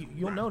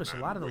you'll notice a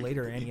lot of the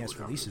later NES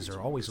releases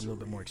are always a little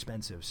bit more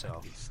expensive.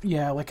 So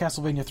yeah, like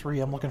Castlevania 3,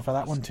 I'm looking for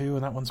that one too,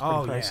 and that one's pretty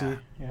pricey.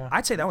 Yeah.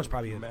 I'd say that one's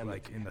probably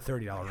like in the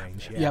 $30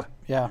 range. Yeah. Yep.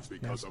 Yeah. It's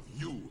because of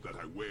you that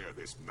I wear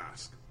this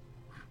mask.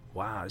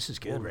 Wow, this is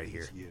good right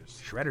here.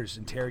 Shredder's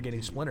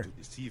interrogating Splinter.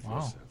 Deceive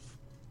yourself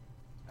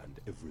and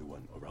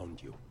everyone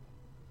around you.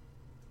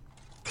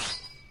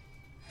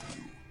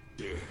 You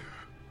dare.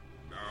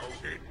 Now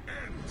it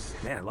ends.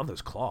 Man, I love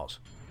those claws.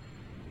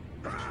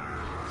 No,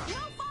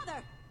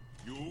 Father!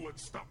 You would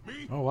stop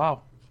me? Oh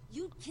wow.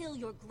 You'd kill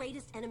your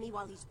greatest enemy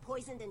while he's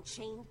poisoned and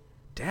chained?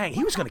 Dang,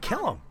 he was gonna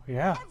kill him.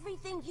 Yeah.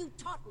 Everything you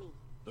taught me.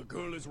 The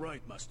girl is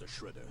right, Master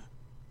Shredder.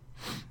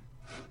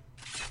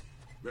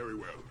 Very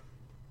well.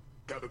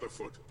 Gather the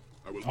foot.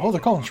 I will. Oh,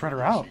 they're calling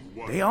Shredder out.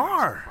 They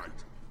are.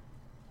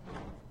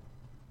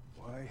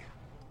 Why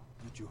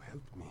did you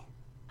help me?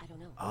 I don't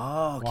know.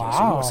 Oh, okay,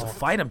 so he wants to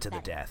fight him to the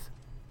death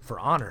for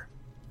honor.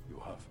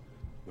 You have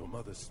your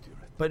mother's spirit.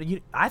 But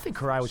I think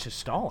Karai was just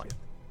stalling,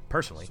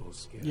 personally. So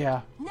scared.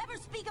 Yeah. Never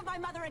speak of my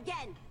mother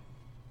again.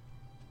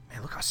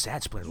 Man, look how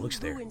sad Splinter looks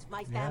there. You ruined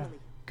my family.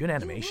 Good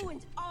animation. You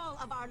ruined all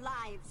of our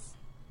lives.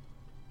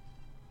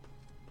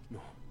 No,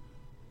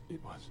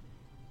 it was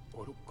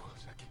Oroku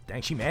Saki.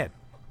 Dang, she mad.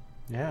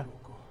 Yeah.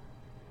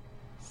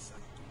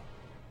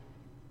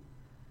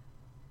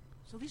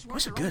 So these It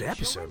was a are good all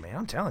episode, children? man.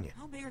 I'm telling you.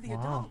 How big are the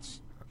adults?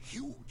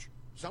 Huge.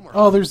 Somewhere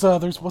Oh, there's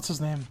what's his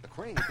name? the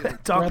crane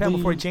didn't Dog pound Bradley-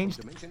 before he changed.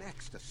 Dimension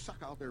X to suck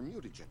out their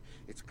mutagen.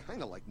 It's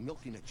kind of like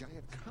milking a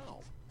giant cow.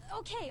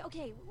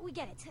 Okay, we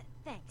get it.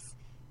 Thanks.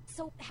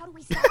 So, how do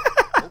we stop?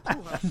 No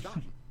clue how to stop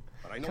 'em,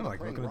 but I know Kinda the like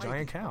crane milking a rides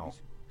giant these cow.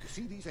 puppies. You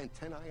see these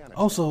antennae on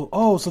a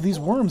So these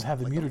worms have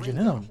the like the mutagen in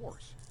reins on a them.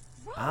 horse.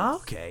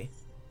 Okay.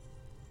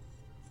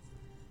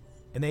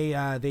 And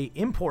they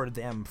imported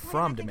them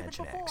from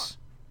Dimension X.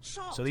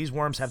 So these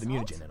worms have the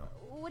mutagen in them.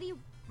 What do you...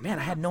 Man,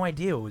 I had no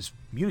idea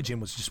mutagen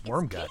was just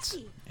worm guts.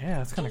 Yeah,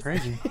 that's kind of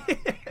crazy.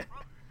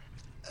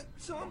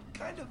 So I'm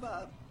kind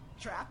of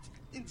trapped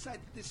inside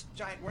this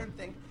giant worm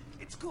thing.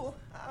 It's cool.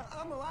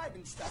 I'm alive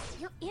and stuff.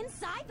 You're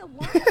inside the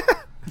worm?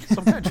 So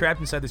I'm kind of trapped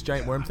inside this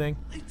giant worm thing.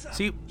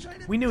 See,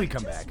 we knew he'd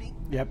come back.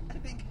 Yep.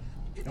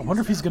 I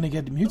wonder if he's gonna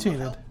get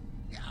mutated.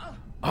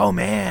 Oh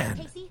man,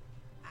 Casey?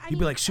 he'd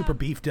be like super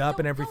beefed up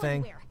and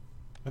everything.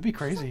 That'd be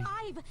crazy. He's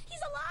alive! He's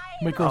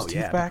alive! Might grow his Oh teeth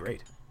yeah, back. that'd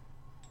be great.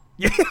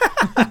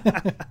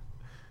 Yeah.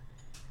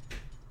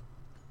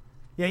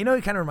 Yeah, you know what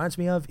it kind of reminds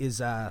me of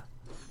is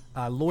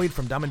Lloyd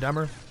from Dumb and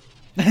Dumber.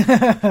 With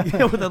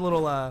a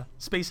little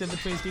space in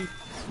between his teeth.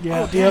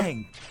 Yeah. Oh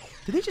dang!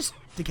 Did they just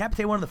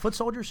decapitate one of the foot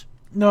soldiers?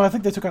 No, I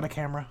think they took out a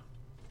camera.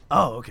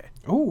 Oh, okay.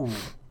 Ooh.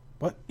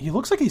 What? He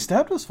looks like he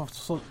stabbed his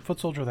foot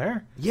soldier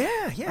there.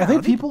 Yeah. Are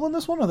they people in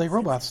this one, or are they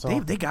robots still?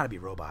 They got to be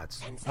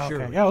robots. Okay.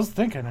 Surely. Yeah, I was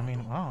thinking. I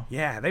mean, wow.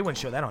 Yeah, they wouldn't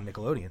show that on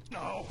Nickelodeon.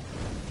 No.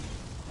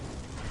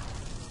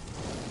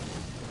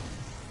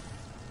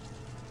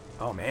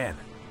 Oh man.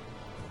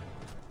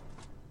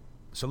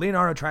 So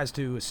Leonardo tries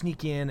to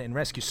sneak in and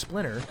rescue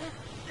Splinter,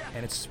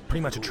 and it's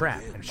pretty much a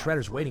trap, and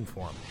Shredder's waiting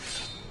for him.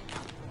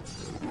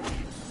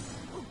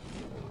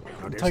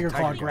 Oh, there's Tiger the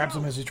Claw grabs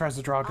him as he tries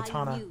to draw a I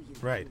katana. knew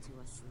you'd Right. listen to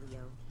us, Leo.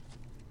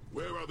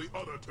 Where are the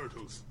other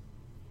turtles?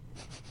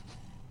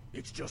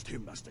 It's just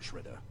him, Master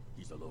Shredder.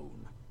 He's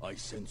alone. I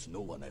sense no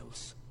one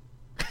else.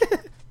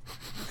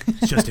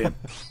 It's just him.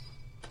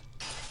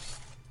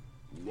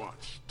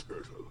 Watch,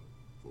 turtle,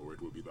 for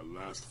it will be the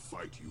last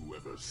fight you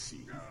ever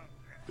see.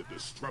 The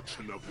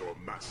destruction of your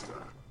master,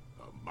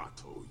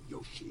 Amato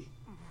Yoshi.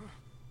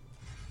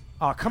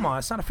 Oh, come on.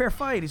 It's not a fair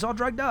fight. He's all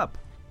drugged up.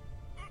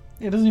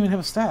 He doesn't even have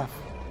a staff.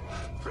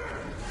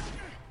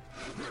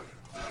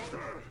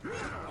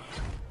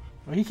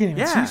 Well, he can't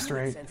even see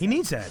straight. He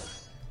needs that.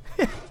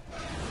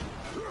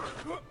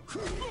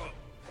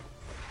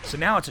 So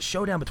now it's a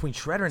showdown between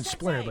Shredder and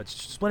Splinter, but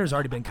Splinter's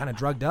already been kind of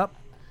drugged up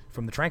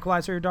from the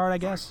tranquilizer dart, I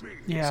guess.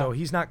 Yeah. So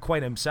he's not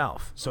quite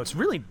himself. So it's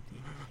really,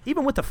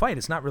 even with the fight,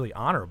 it's not really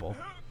honorable.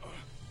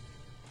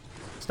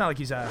 It's not like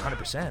he's at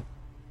 100%.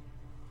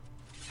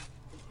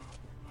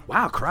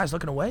 Wow, Karai's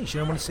looking away. She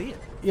didn't want to see it.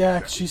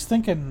 Yeah, she's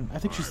thinking. I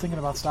think she's thinking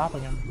about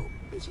stopping him.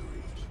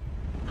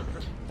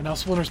 And now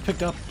Splinter's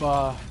picked up,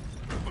 or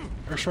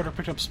Shredder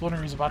picked up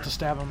Splinter. He's about to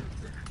stab him.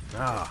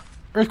 Ah.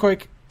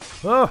 Earthquake.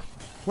 Oh,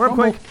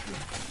 Wormquake.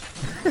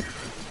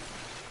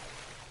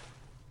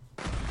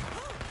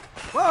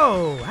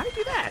 Whoa, how'd he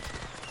do that?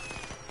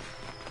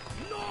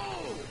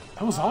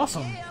 That was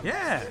awesome.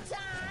 Yeah.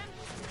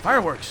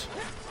 Fireworks.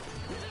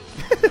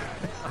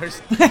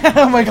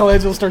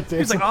 Michelangelo starts dancing.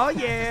 He's like, oh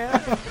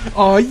yeah.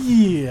 Oh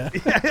yeah.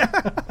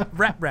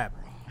 Rap.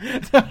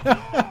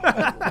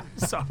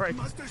 Sorry.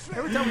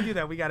 Every time we do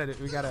that, we gotta.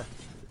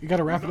 You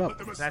gotta wrap it up.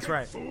 That's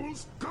right.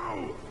 Fools,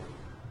 go!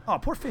 Oh,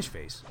 poor Fish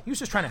Face. He was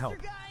just trying to help.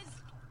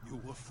 You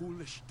were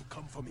foolish to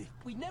come for me.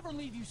 We'd never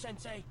leave you,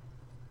 Sensei.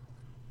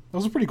 That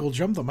was a pretty cool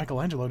jump that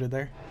Michelangelo did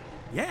there.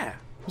 Yeah.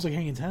 It was like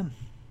hanging 10.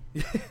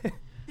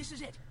 This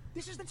is it.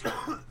 This is the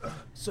time.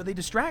 So they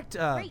distract.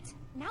 Great.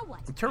 Now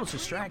what? The turtles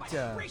distract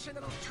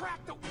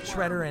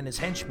Shredder and his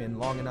henchmen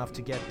long enough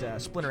to get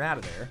Splinter out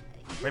of there.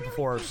 Right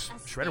before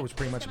Shredder was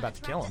pretty much about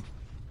to kill him.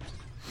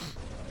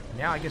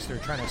 Now I guess they're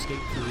trying to escape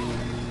through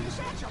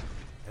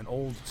an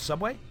old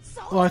subway.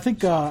 Well, I think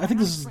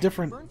this is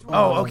different.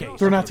 Oh, okay.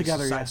 They're not It's a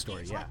together side yet.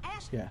 story, yeah.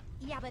 Yeah.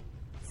 Yeah, but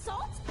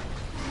salt?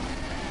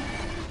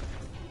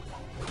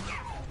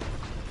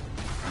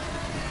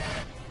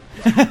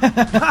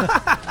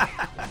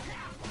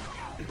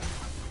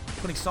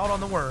 Putting salt on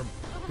the worm.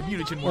 The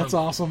mutagen worm. That's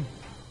awesome.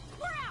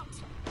 We're out.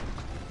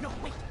 No,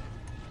 wait.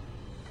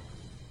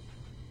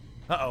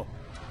 Uh-oh.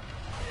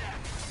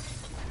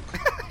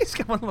 He's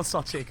got one little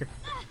salt shaker.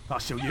 I'll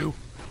show you.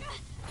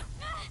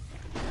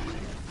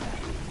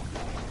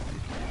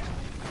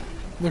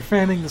 They're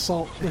fanning the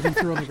salt that he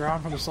threw on the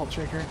ground from the salt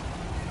shaker.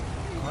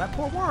 Oh, that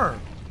poor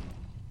worm.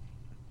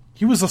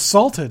 He was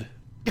assaulted.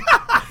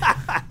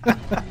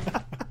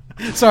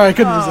 Sorry, I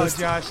couldn't Oh, resist.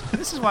 Josh,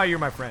 this is why you're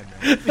my friend,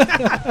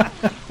 man.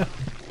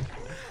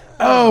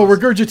 Oh,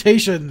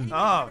 regurgitation.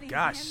 Oh,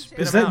 gosh. Spit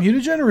Is him that out.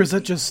 mutagen or is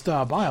that just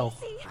bile?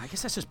 I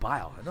guess that's just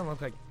bile. It don't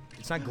look like...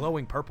 It's not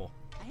glowing purple.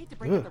 I hate to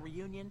break up the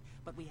reunion,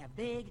 but we have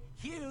big,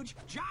 huge,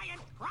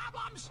 giant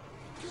problems.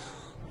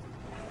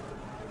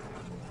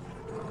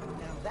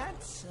 Now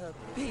that's a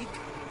big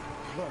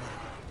one.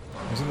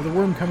 There's another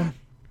worm coming.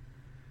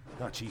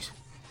 Oh, jeez.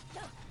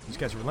 These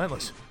guys are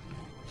relentless.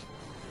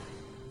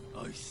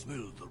 I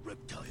smell the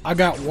reptile. I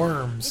got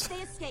worms. They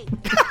escape.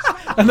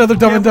 Another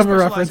Dumb and we're Dumber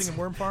specializing reference. in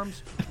worm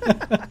farms.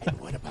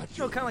 What about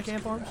You know, kind of like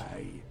ant farms.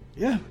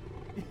 Yeah.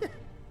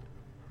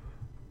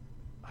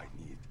 I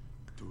need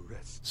to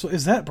rest. So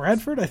is that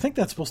Bradford? I think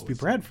that's supposed to be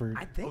Bradford.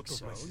 I think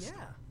so, yeah.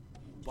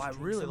 Well, I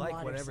really like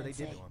water, whatever they did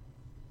Sensei. to him.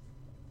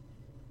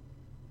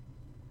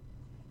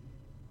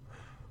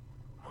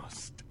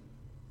 Must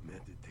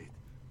meditate.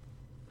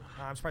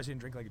 I'm surprised he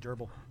didn't drink like a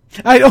gerbil.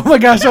 Oh my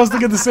gosh, I was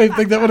thinking the same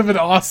thing. That would have been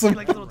awesome.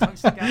 Like a little tongue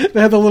stick out.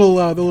 They had the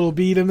little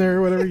bead in there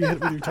or whatever you hit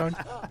with your tongue.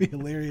 Be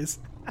hilarious.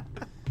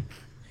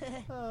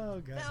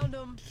 Oh, God. Found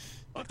him.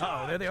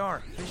 Uh-oh, there they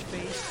are.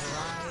 Fishface,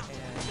 Karai,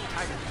 and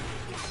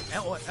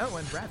Tiger. Oh,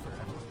 and Bradford.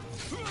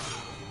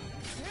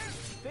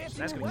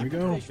 That's gonna Here we keep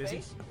go. me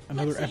busy.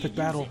 Another epic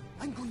battle.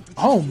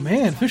 Oh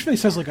man,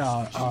 Fishface has like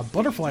a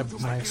butterfly Like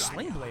a knife.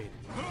 sling blade.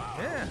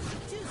 Yeah.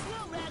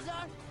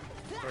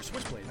 Or a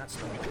switchblade, not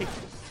sling blade.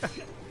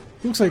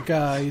 Looks like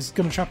he's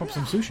gonna chop up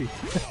some sushi.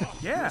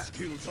 Yeah.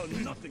 Skills are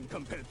nothing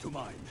compared to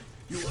mine.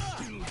 You are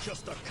still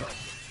just a cub.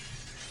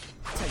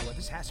 I'll tell you what,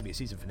 this has to be a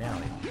season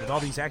finale. With all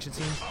these action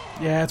scenes.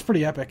 Yeah, it's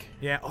pretty epic.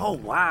 Yeah. Oh,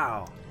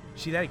 wow.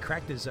 See that? He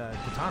cracked his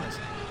katanas.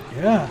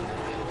 Yeah.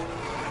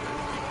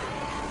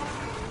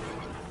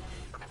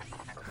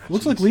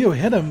 Looks like Leo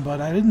hit him, but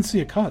I didn't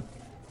see a cut.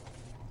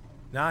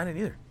 No, I didn't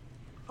either.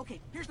 Okay,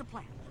 here's the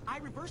plan. I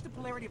reverse the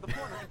polarity of the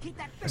portal and keep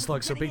that thing This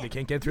slug's so from big getting they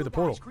in. can't get through the You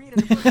portal. guys create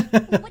a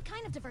diversion. What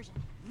kind of diversion?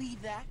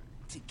 Leave that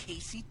to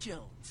Casey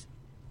Jones.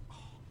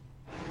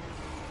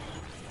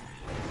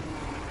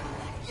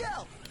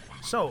 Yo,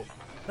 So,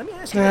 let me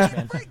ask you this,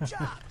 man. great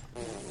job.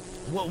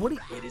 What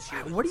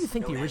do you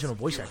think the original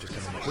voice actor's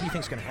going to make? What do you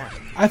think's going to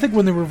happen? I think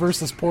when they reverse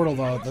this portal,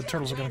 the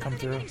turtles are gonna come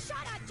through.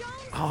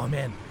 Oh,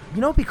 man. You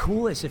know what'd be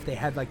cool is if they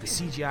had, like, the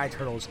CGI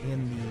turtles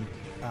in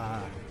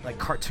the, like,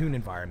 cartoon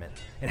environment.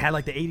 And had,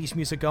 like, the 80s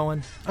music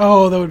going.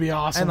 Oh, that would be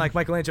awesome. And, like,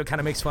 Michelangelo kind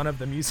of makes fun of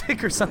the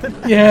music or something.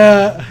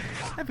 Yeah.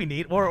 That'd be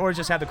neat. Or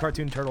just have the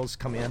cartoon turtles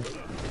come in.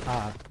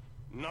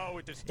 Now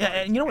it is Yeah, time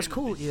and you know to what's end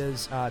cool this.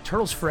 is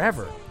Turtles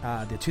Forever,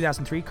 the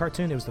 2003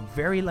 cartoon. It was the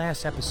very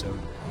last episode.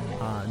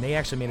 And they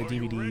actually made a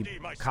DVD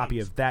copy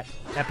of that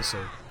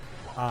episode.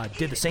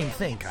 Did the same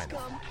thing, kind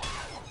of.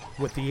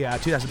 With the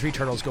 2003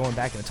 Turtles going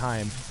back in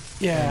time.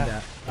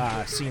 Yeah.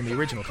 And seeing the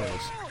original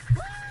Turtles.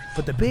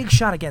 But the big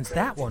shot against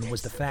that one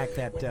was the fact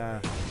that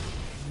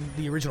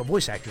the original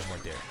voice actors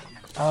weren't there.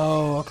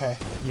 Oh, okay.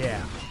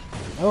 Yeah.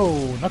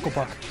 Oh, Knuckle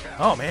Puck.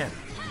 Oh, man.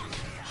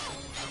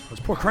 Those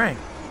poor Krang.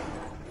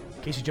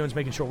 Casey Jones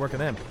making short work of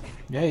them.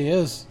 Yeah, he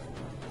is.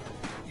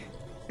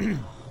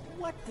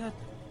 What the?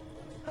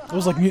 It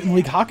was like Mutant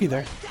League hockey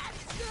there.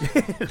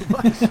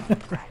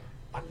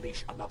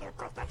 Unleash another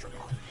Carthageron.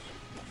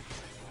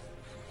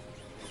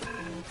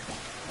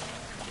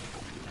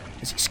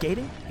 Is he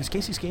skating? Is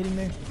Casey skating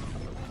there?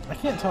 I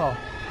can't tell.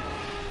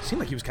 Seemed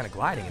like he was kind of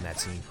gliding in that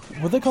scene.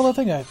 Would they call that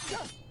thing a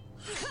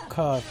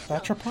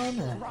Cathatropon?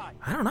 Or?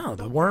 I don't know.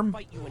 The worm?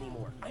 Fight you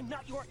anymore. I'm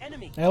not your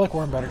enemy. Yeah, I like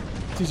worm better.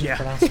 It's easier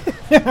Yeah. to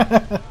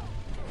pronounce.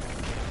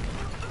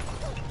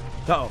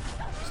 Uh-oh.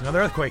 It's another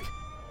earthquake.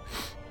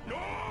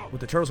 With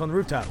the turtles on the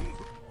rooftop.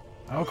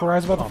 Oh,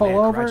 Karai's about to Oh, fall man,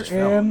 Karai over, just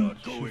fell. and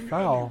she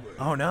fell.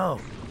 Oh, no.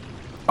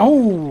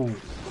 Oh!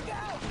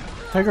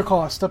 Tiger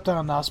Claw stepped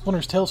on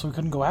Splinter's tail so he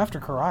couldn't go after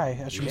Karai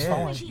as she was Yeah,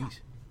 falling. jeez.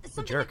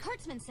 Something jerk. that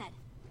Kurtzman said.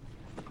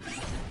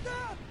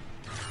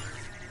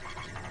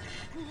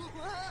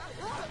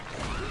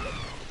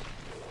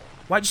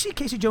 Why, did you see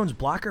Casey Jones'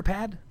 blocker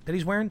pad that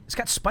he's wearing? It's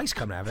got spice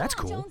coming out of it. That's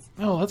cool.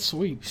 Oh, that's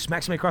sweet. She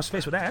smacks me across the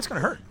face with that. That's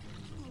going to hurt.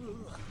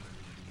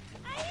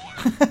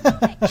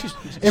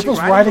 April's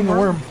riding the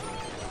worm.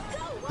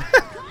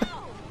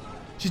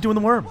 She's doing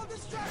the worm.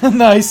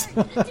 Nice.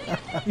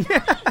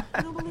 Yeah.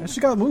 She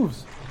got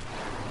moves.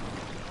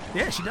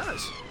 Yeah, she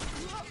does.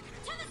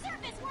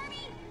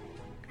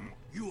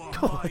 You are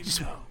Oh, mine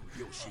just- now,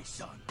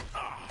 Yoshi-san.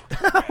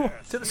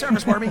 To the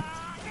surface, Wormy.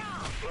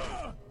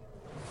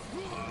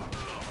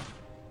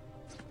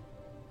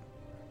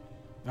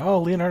 Oh,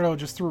 Leonardo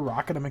just threw a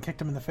rock at him and kicked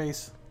him in the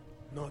face.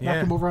 Knocked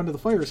Yeah. him over onto the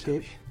fire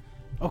escape.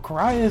 Oh,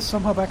 Karai is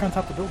somehow back on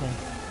top of the building.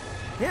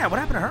 Yeah, what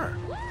happened to her?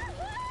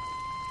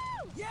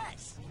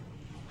 Yes.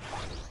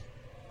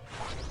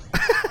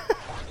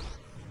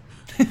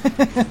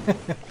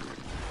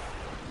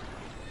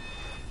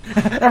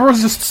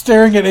 Everyone's just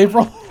staring at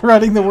April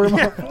riding the worm.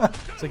 Yeah.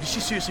 It's like, is she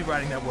seriously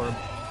riding that worm?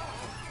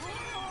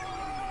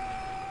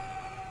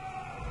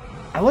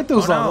 I like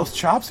those Oh, no. those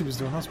chops he was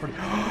doing. That was pretty.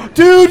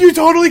 Dude, you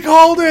totally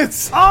called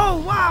it.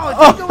 Oh, wow.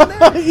 It did go in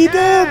there. He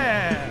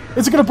Yeah. did.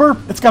 It's gonna burp.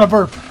 It's gonna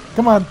burp.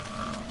 Come on.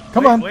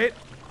 Come on. Wait.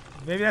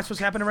 Maybe that's what's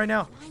happening right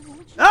now.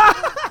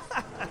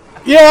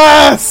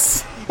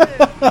 Yes.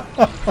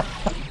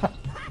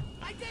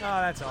 Oh,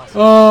 that's awesome.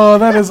 Oh,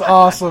 that is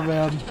awesome,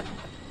 man.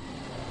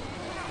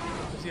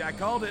 See, I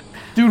called it.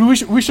 Dude,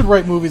 we should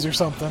write movies or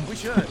something. We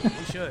should. We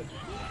should.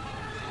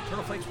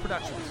 Turtle Flakes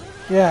Productions.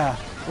 Yeah,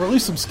 or at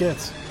least some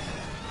skits.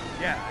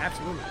 Yeah,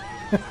 absolutely.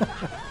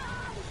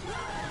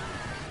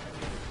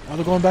 Now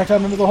they're going back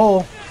down into the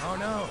hole. Oh,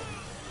 no.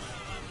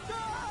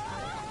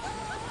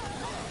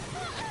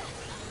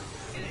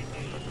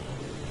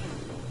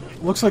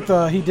 Looks like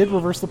he did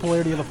reverse the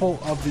polarity of the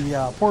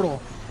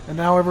portal, and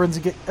now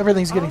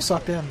everything's getting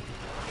sucked in.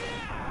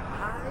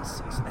 I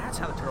see. So that's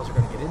how the turtles are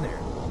going to get in there.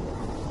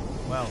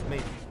 Well,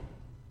 maybe.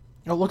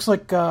 It looks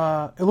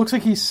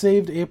like he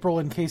saved April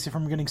and Casey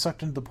from getting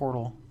sucked into the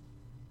portal,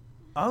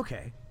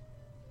 Okay.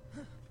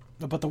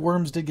 but the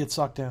worms did get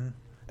sucked in,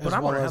 as But I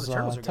well wonder how as the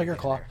turtles are Tiger going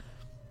to Claw. get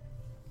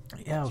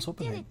in there. Yeah, I was You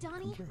hoping did they'd it, come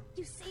Donnie. through.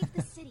 You saved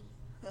the city.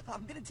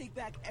 I'm gonna take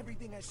back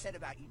everything I said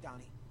about you,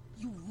 Donnie.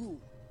 You rule.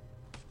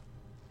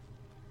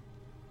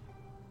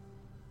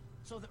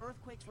 So the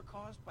earthquakes were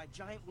caused by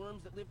giant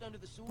worms that lived under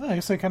the sewer? I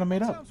guess they kind of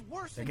made up. Sounds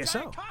worse I than guess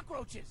giant so.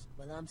 cockroaches.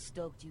 Well, I'm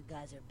stoked you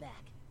guys are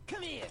back.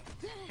 Come here.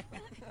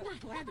 We're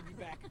glad to be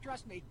back.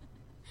 Trust me.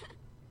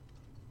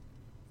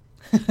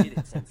 Did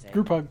it, Sensei?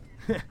 Group hug.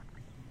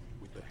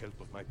 With the help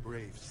of my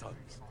brave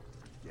sons.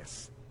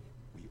 Yes,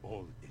 we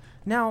all did.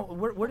 Now,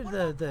 where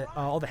did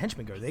all the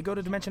henchmen go? Did they go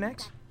to Dimension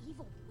X?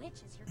 Evil witch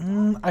is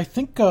your I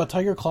think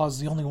Tiger Claw is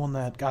the only one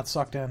that got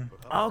sucked in.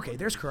 Oh, okay,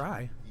 there's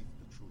Karai.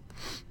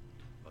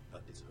 But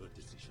that is her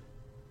decision.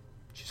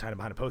 She's hiding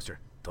behind a poster.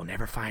 They'll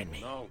never find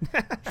me. Now,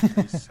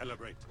 we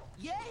celebrate.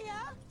 Yeah.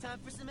 Time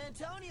for some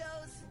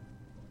Antonios.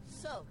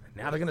 So.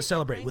 Now they're gonna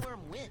celebrate with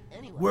Ringworm win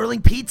anyway.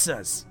 whirling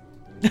pizzas.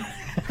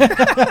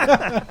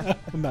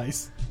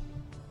 Nice.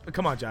 But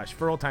come on, Josh,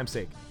 for old time's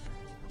sake.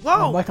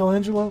 Oh, Whoa!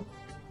 Michelangelo.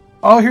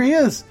 Oh, here he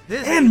is.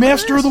 This- and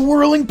master of the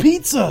whirling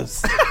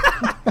pizzas.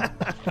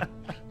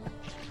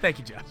 Thank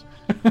you, Josh.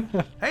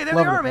 Hey, there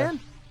Love they are, it, man. man.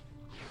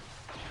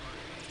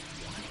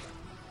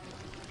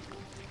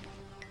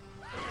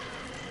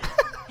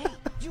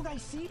 Do you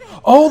guys see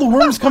that? Oh, the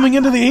worm's coming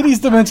into the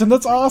 80s dimension.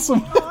 That's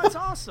awesome. Oh, that's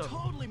awesome.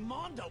 Totally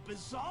Mondo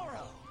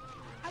Bizarro.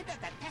 I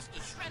bet that pesky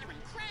Shredder and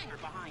Krang are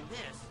behind this.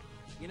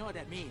 You know what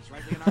that means,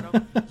 right,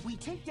 Leonardo? We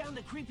take down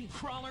the creepy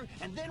crawler,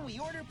 and then we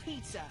order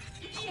pizza.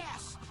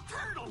 Yes,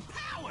 turtle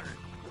power.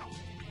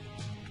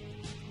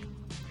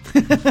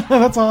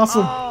 That's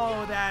awesome.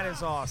 Oh, that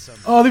is awesome.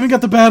 Oh, they even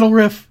got the battle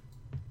riff.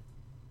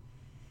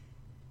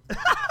 Wait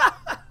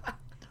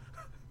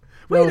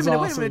a was minute,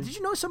 wait a awesome. minute. Did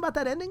you know something about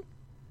that ending?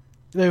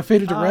 They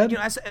faded to red. You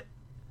know, I said,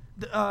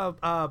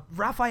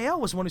 Raphael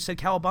was the one who said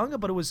Cowabunga,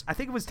 but I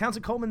think it was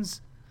Townsend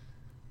Coleman's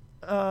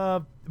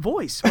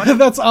voice.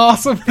 That's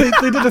awesome. They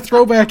did a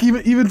throwback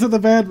even to the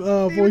bad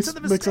voice to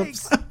the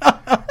mix-ups. Oh,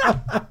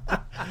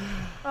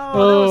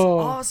 that was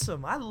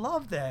awesome. I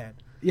love that.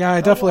 Yeah,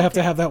 I definitely have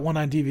to have that one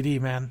on DVD,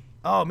 man.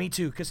 Oh, me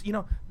too. Because, you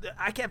know,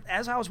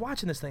 as I was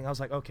watching this thing, I was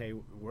like, okay,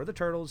 we're the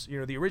Turtles,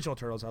 the original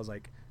Turtles. I was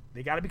like,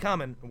 they got to be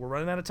coming. We're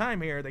running out of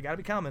time here. They got to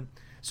be coming.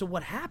 So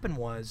what happened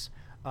was,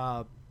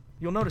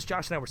 you'll notice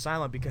Josh and I were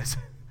silent because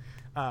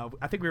I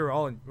think we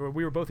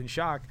were both in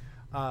shock.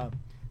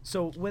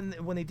 So when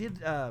they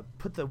did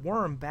put the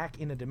worm back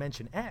into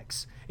Dimension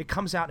X, it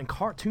comes out in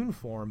cartoon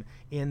form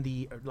in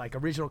the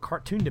original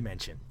cartoon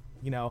dimension.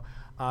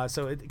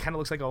 So it kind of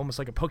looks like almost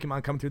like a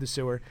Pokemon coming through the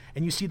sewer,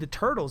 and you see the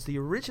turtles, the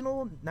original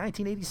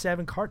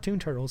 1987 cartoon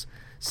turtles,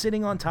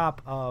 sitting on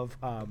top of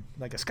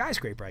like a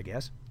skyscraper, I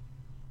guess,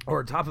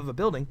 or top of a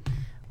building,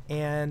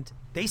 and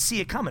they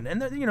see it coming,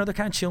 and they're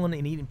kind of chilling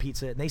and eating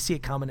pizza, and they see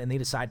it coming, and they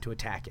decide to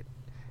attack it,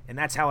 and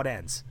that's how it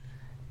ends.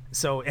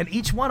 So, and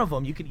each one of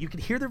them, you could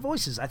hear their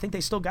voices. I think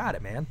they still got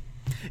it, man.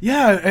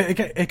 Yeah,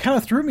 it kind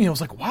of threw me. I was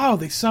like, wow,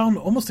 they sound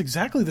almost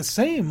exactly the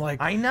same.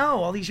 Like I know,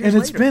 all these years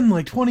and it's later. been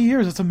like 20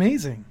 years. It's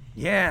amazing.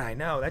 Yeah, I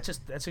know. That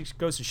just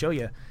goes to show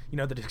you,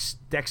 the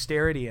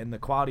dexterity and the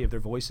quality of their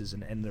voices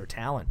and their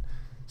talent.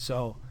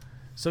 So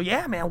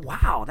yeah, man.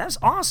 Wow, that's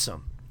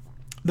awesome.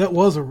 That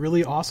was a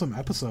really awesome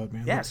episode,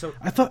 man. Yeah. Like, So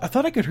I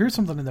thought I could hear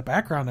something in the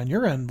background on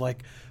your end,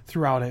 like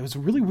throughout it. It was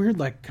really weird,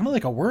 like kind of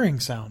like a whirring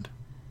sound.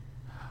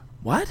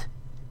 what?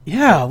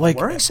 Yeah, like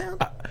Whirring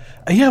sound?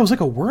 Yeah, it was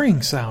like a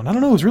whirring sound. I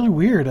don't know. It was really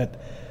weird.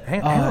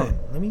 Hang on.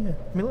 Let me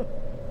look.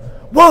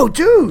 Whoa,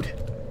 dude!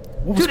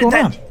 What was Dude,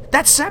 going on?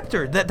 that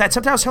scepter, that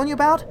scepter I was telling you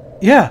about,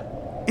 Yeah,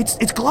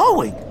 it's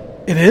glowing.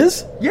 it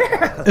is.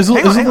 Yeah. Is a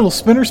Hang on. little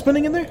spinner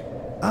spinning in there?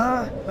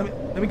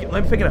 Let me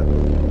pick it up.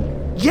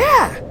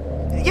 Yeah.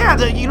 Yeah,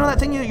 that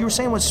thing you were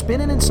saying was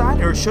spinning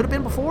inside, or should have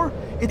been before?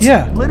 It's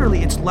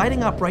literally, it's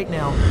lighting up right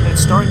now, and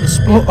it's starting to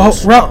spin.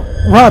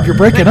 Rob, you're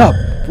breaking up.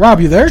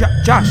 Rob, you there?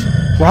 Josh,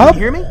 Rob? can you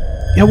hear me?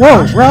 Yeah,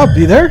 whoa, Josh? Rob,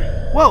 you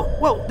there?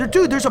 Whoa,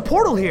 dude, there's a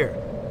portal here.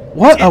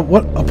 What?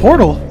 What? A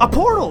portal? A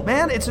portal,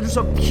 man. There's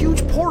a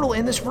huge portal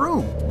in this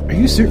room. Are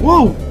you serious?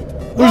 Whoa!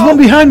 There's one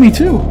behind me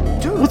too.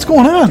 Dude. What's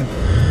going on?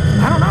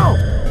 I don't know.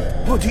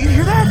 Whoa, do you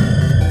hear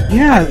that?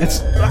 Yeah,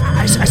 it's.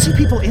 I see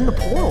people in the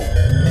portal.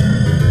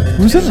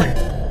 Who's in there?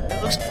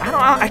 It looks,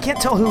 I can't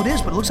tell who it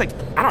is, but it looks like,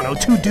 I don't know,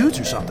 2 dudes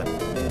or something.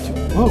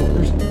 Whoa,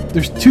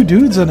 there's 2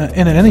 dudes and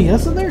an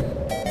NES in there?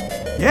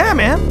 Yeah,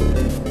 man.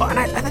 Oh, and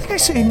I think I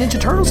see Ninja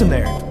Turtles in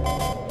there.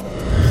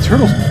 The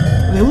turtles,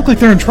 they look like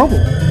they're in trouble.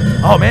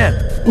 Oh, man.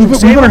 We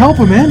better help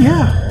them, man.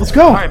 Yeah, let's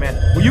go. All right, man.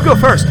 Well, you go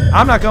first.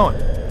 I'm not going.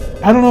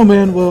 I don't know,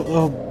 man.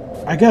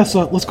 Well, I guess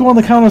let's go on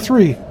the count of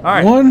 3. All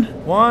right.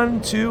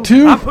 1, 2.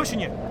 I'm pushing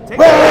you. Take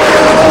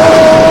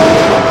it.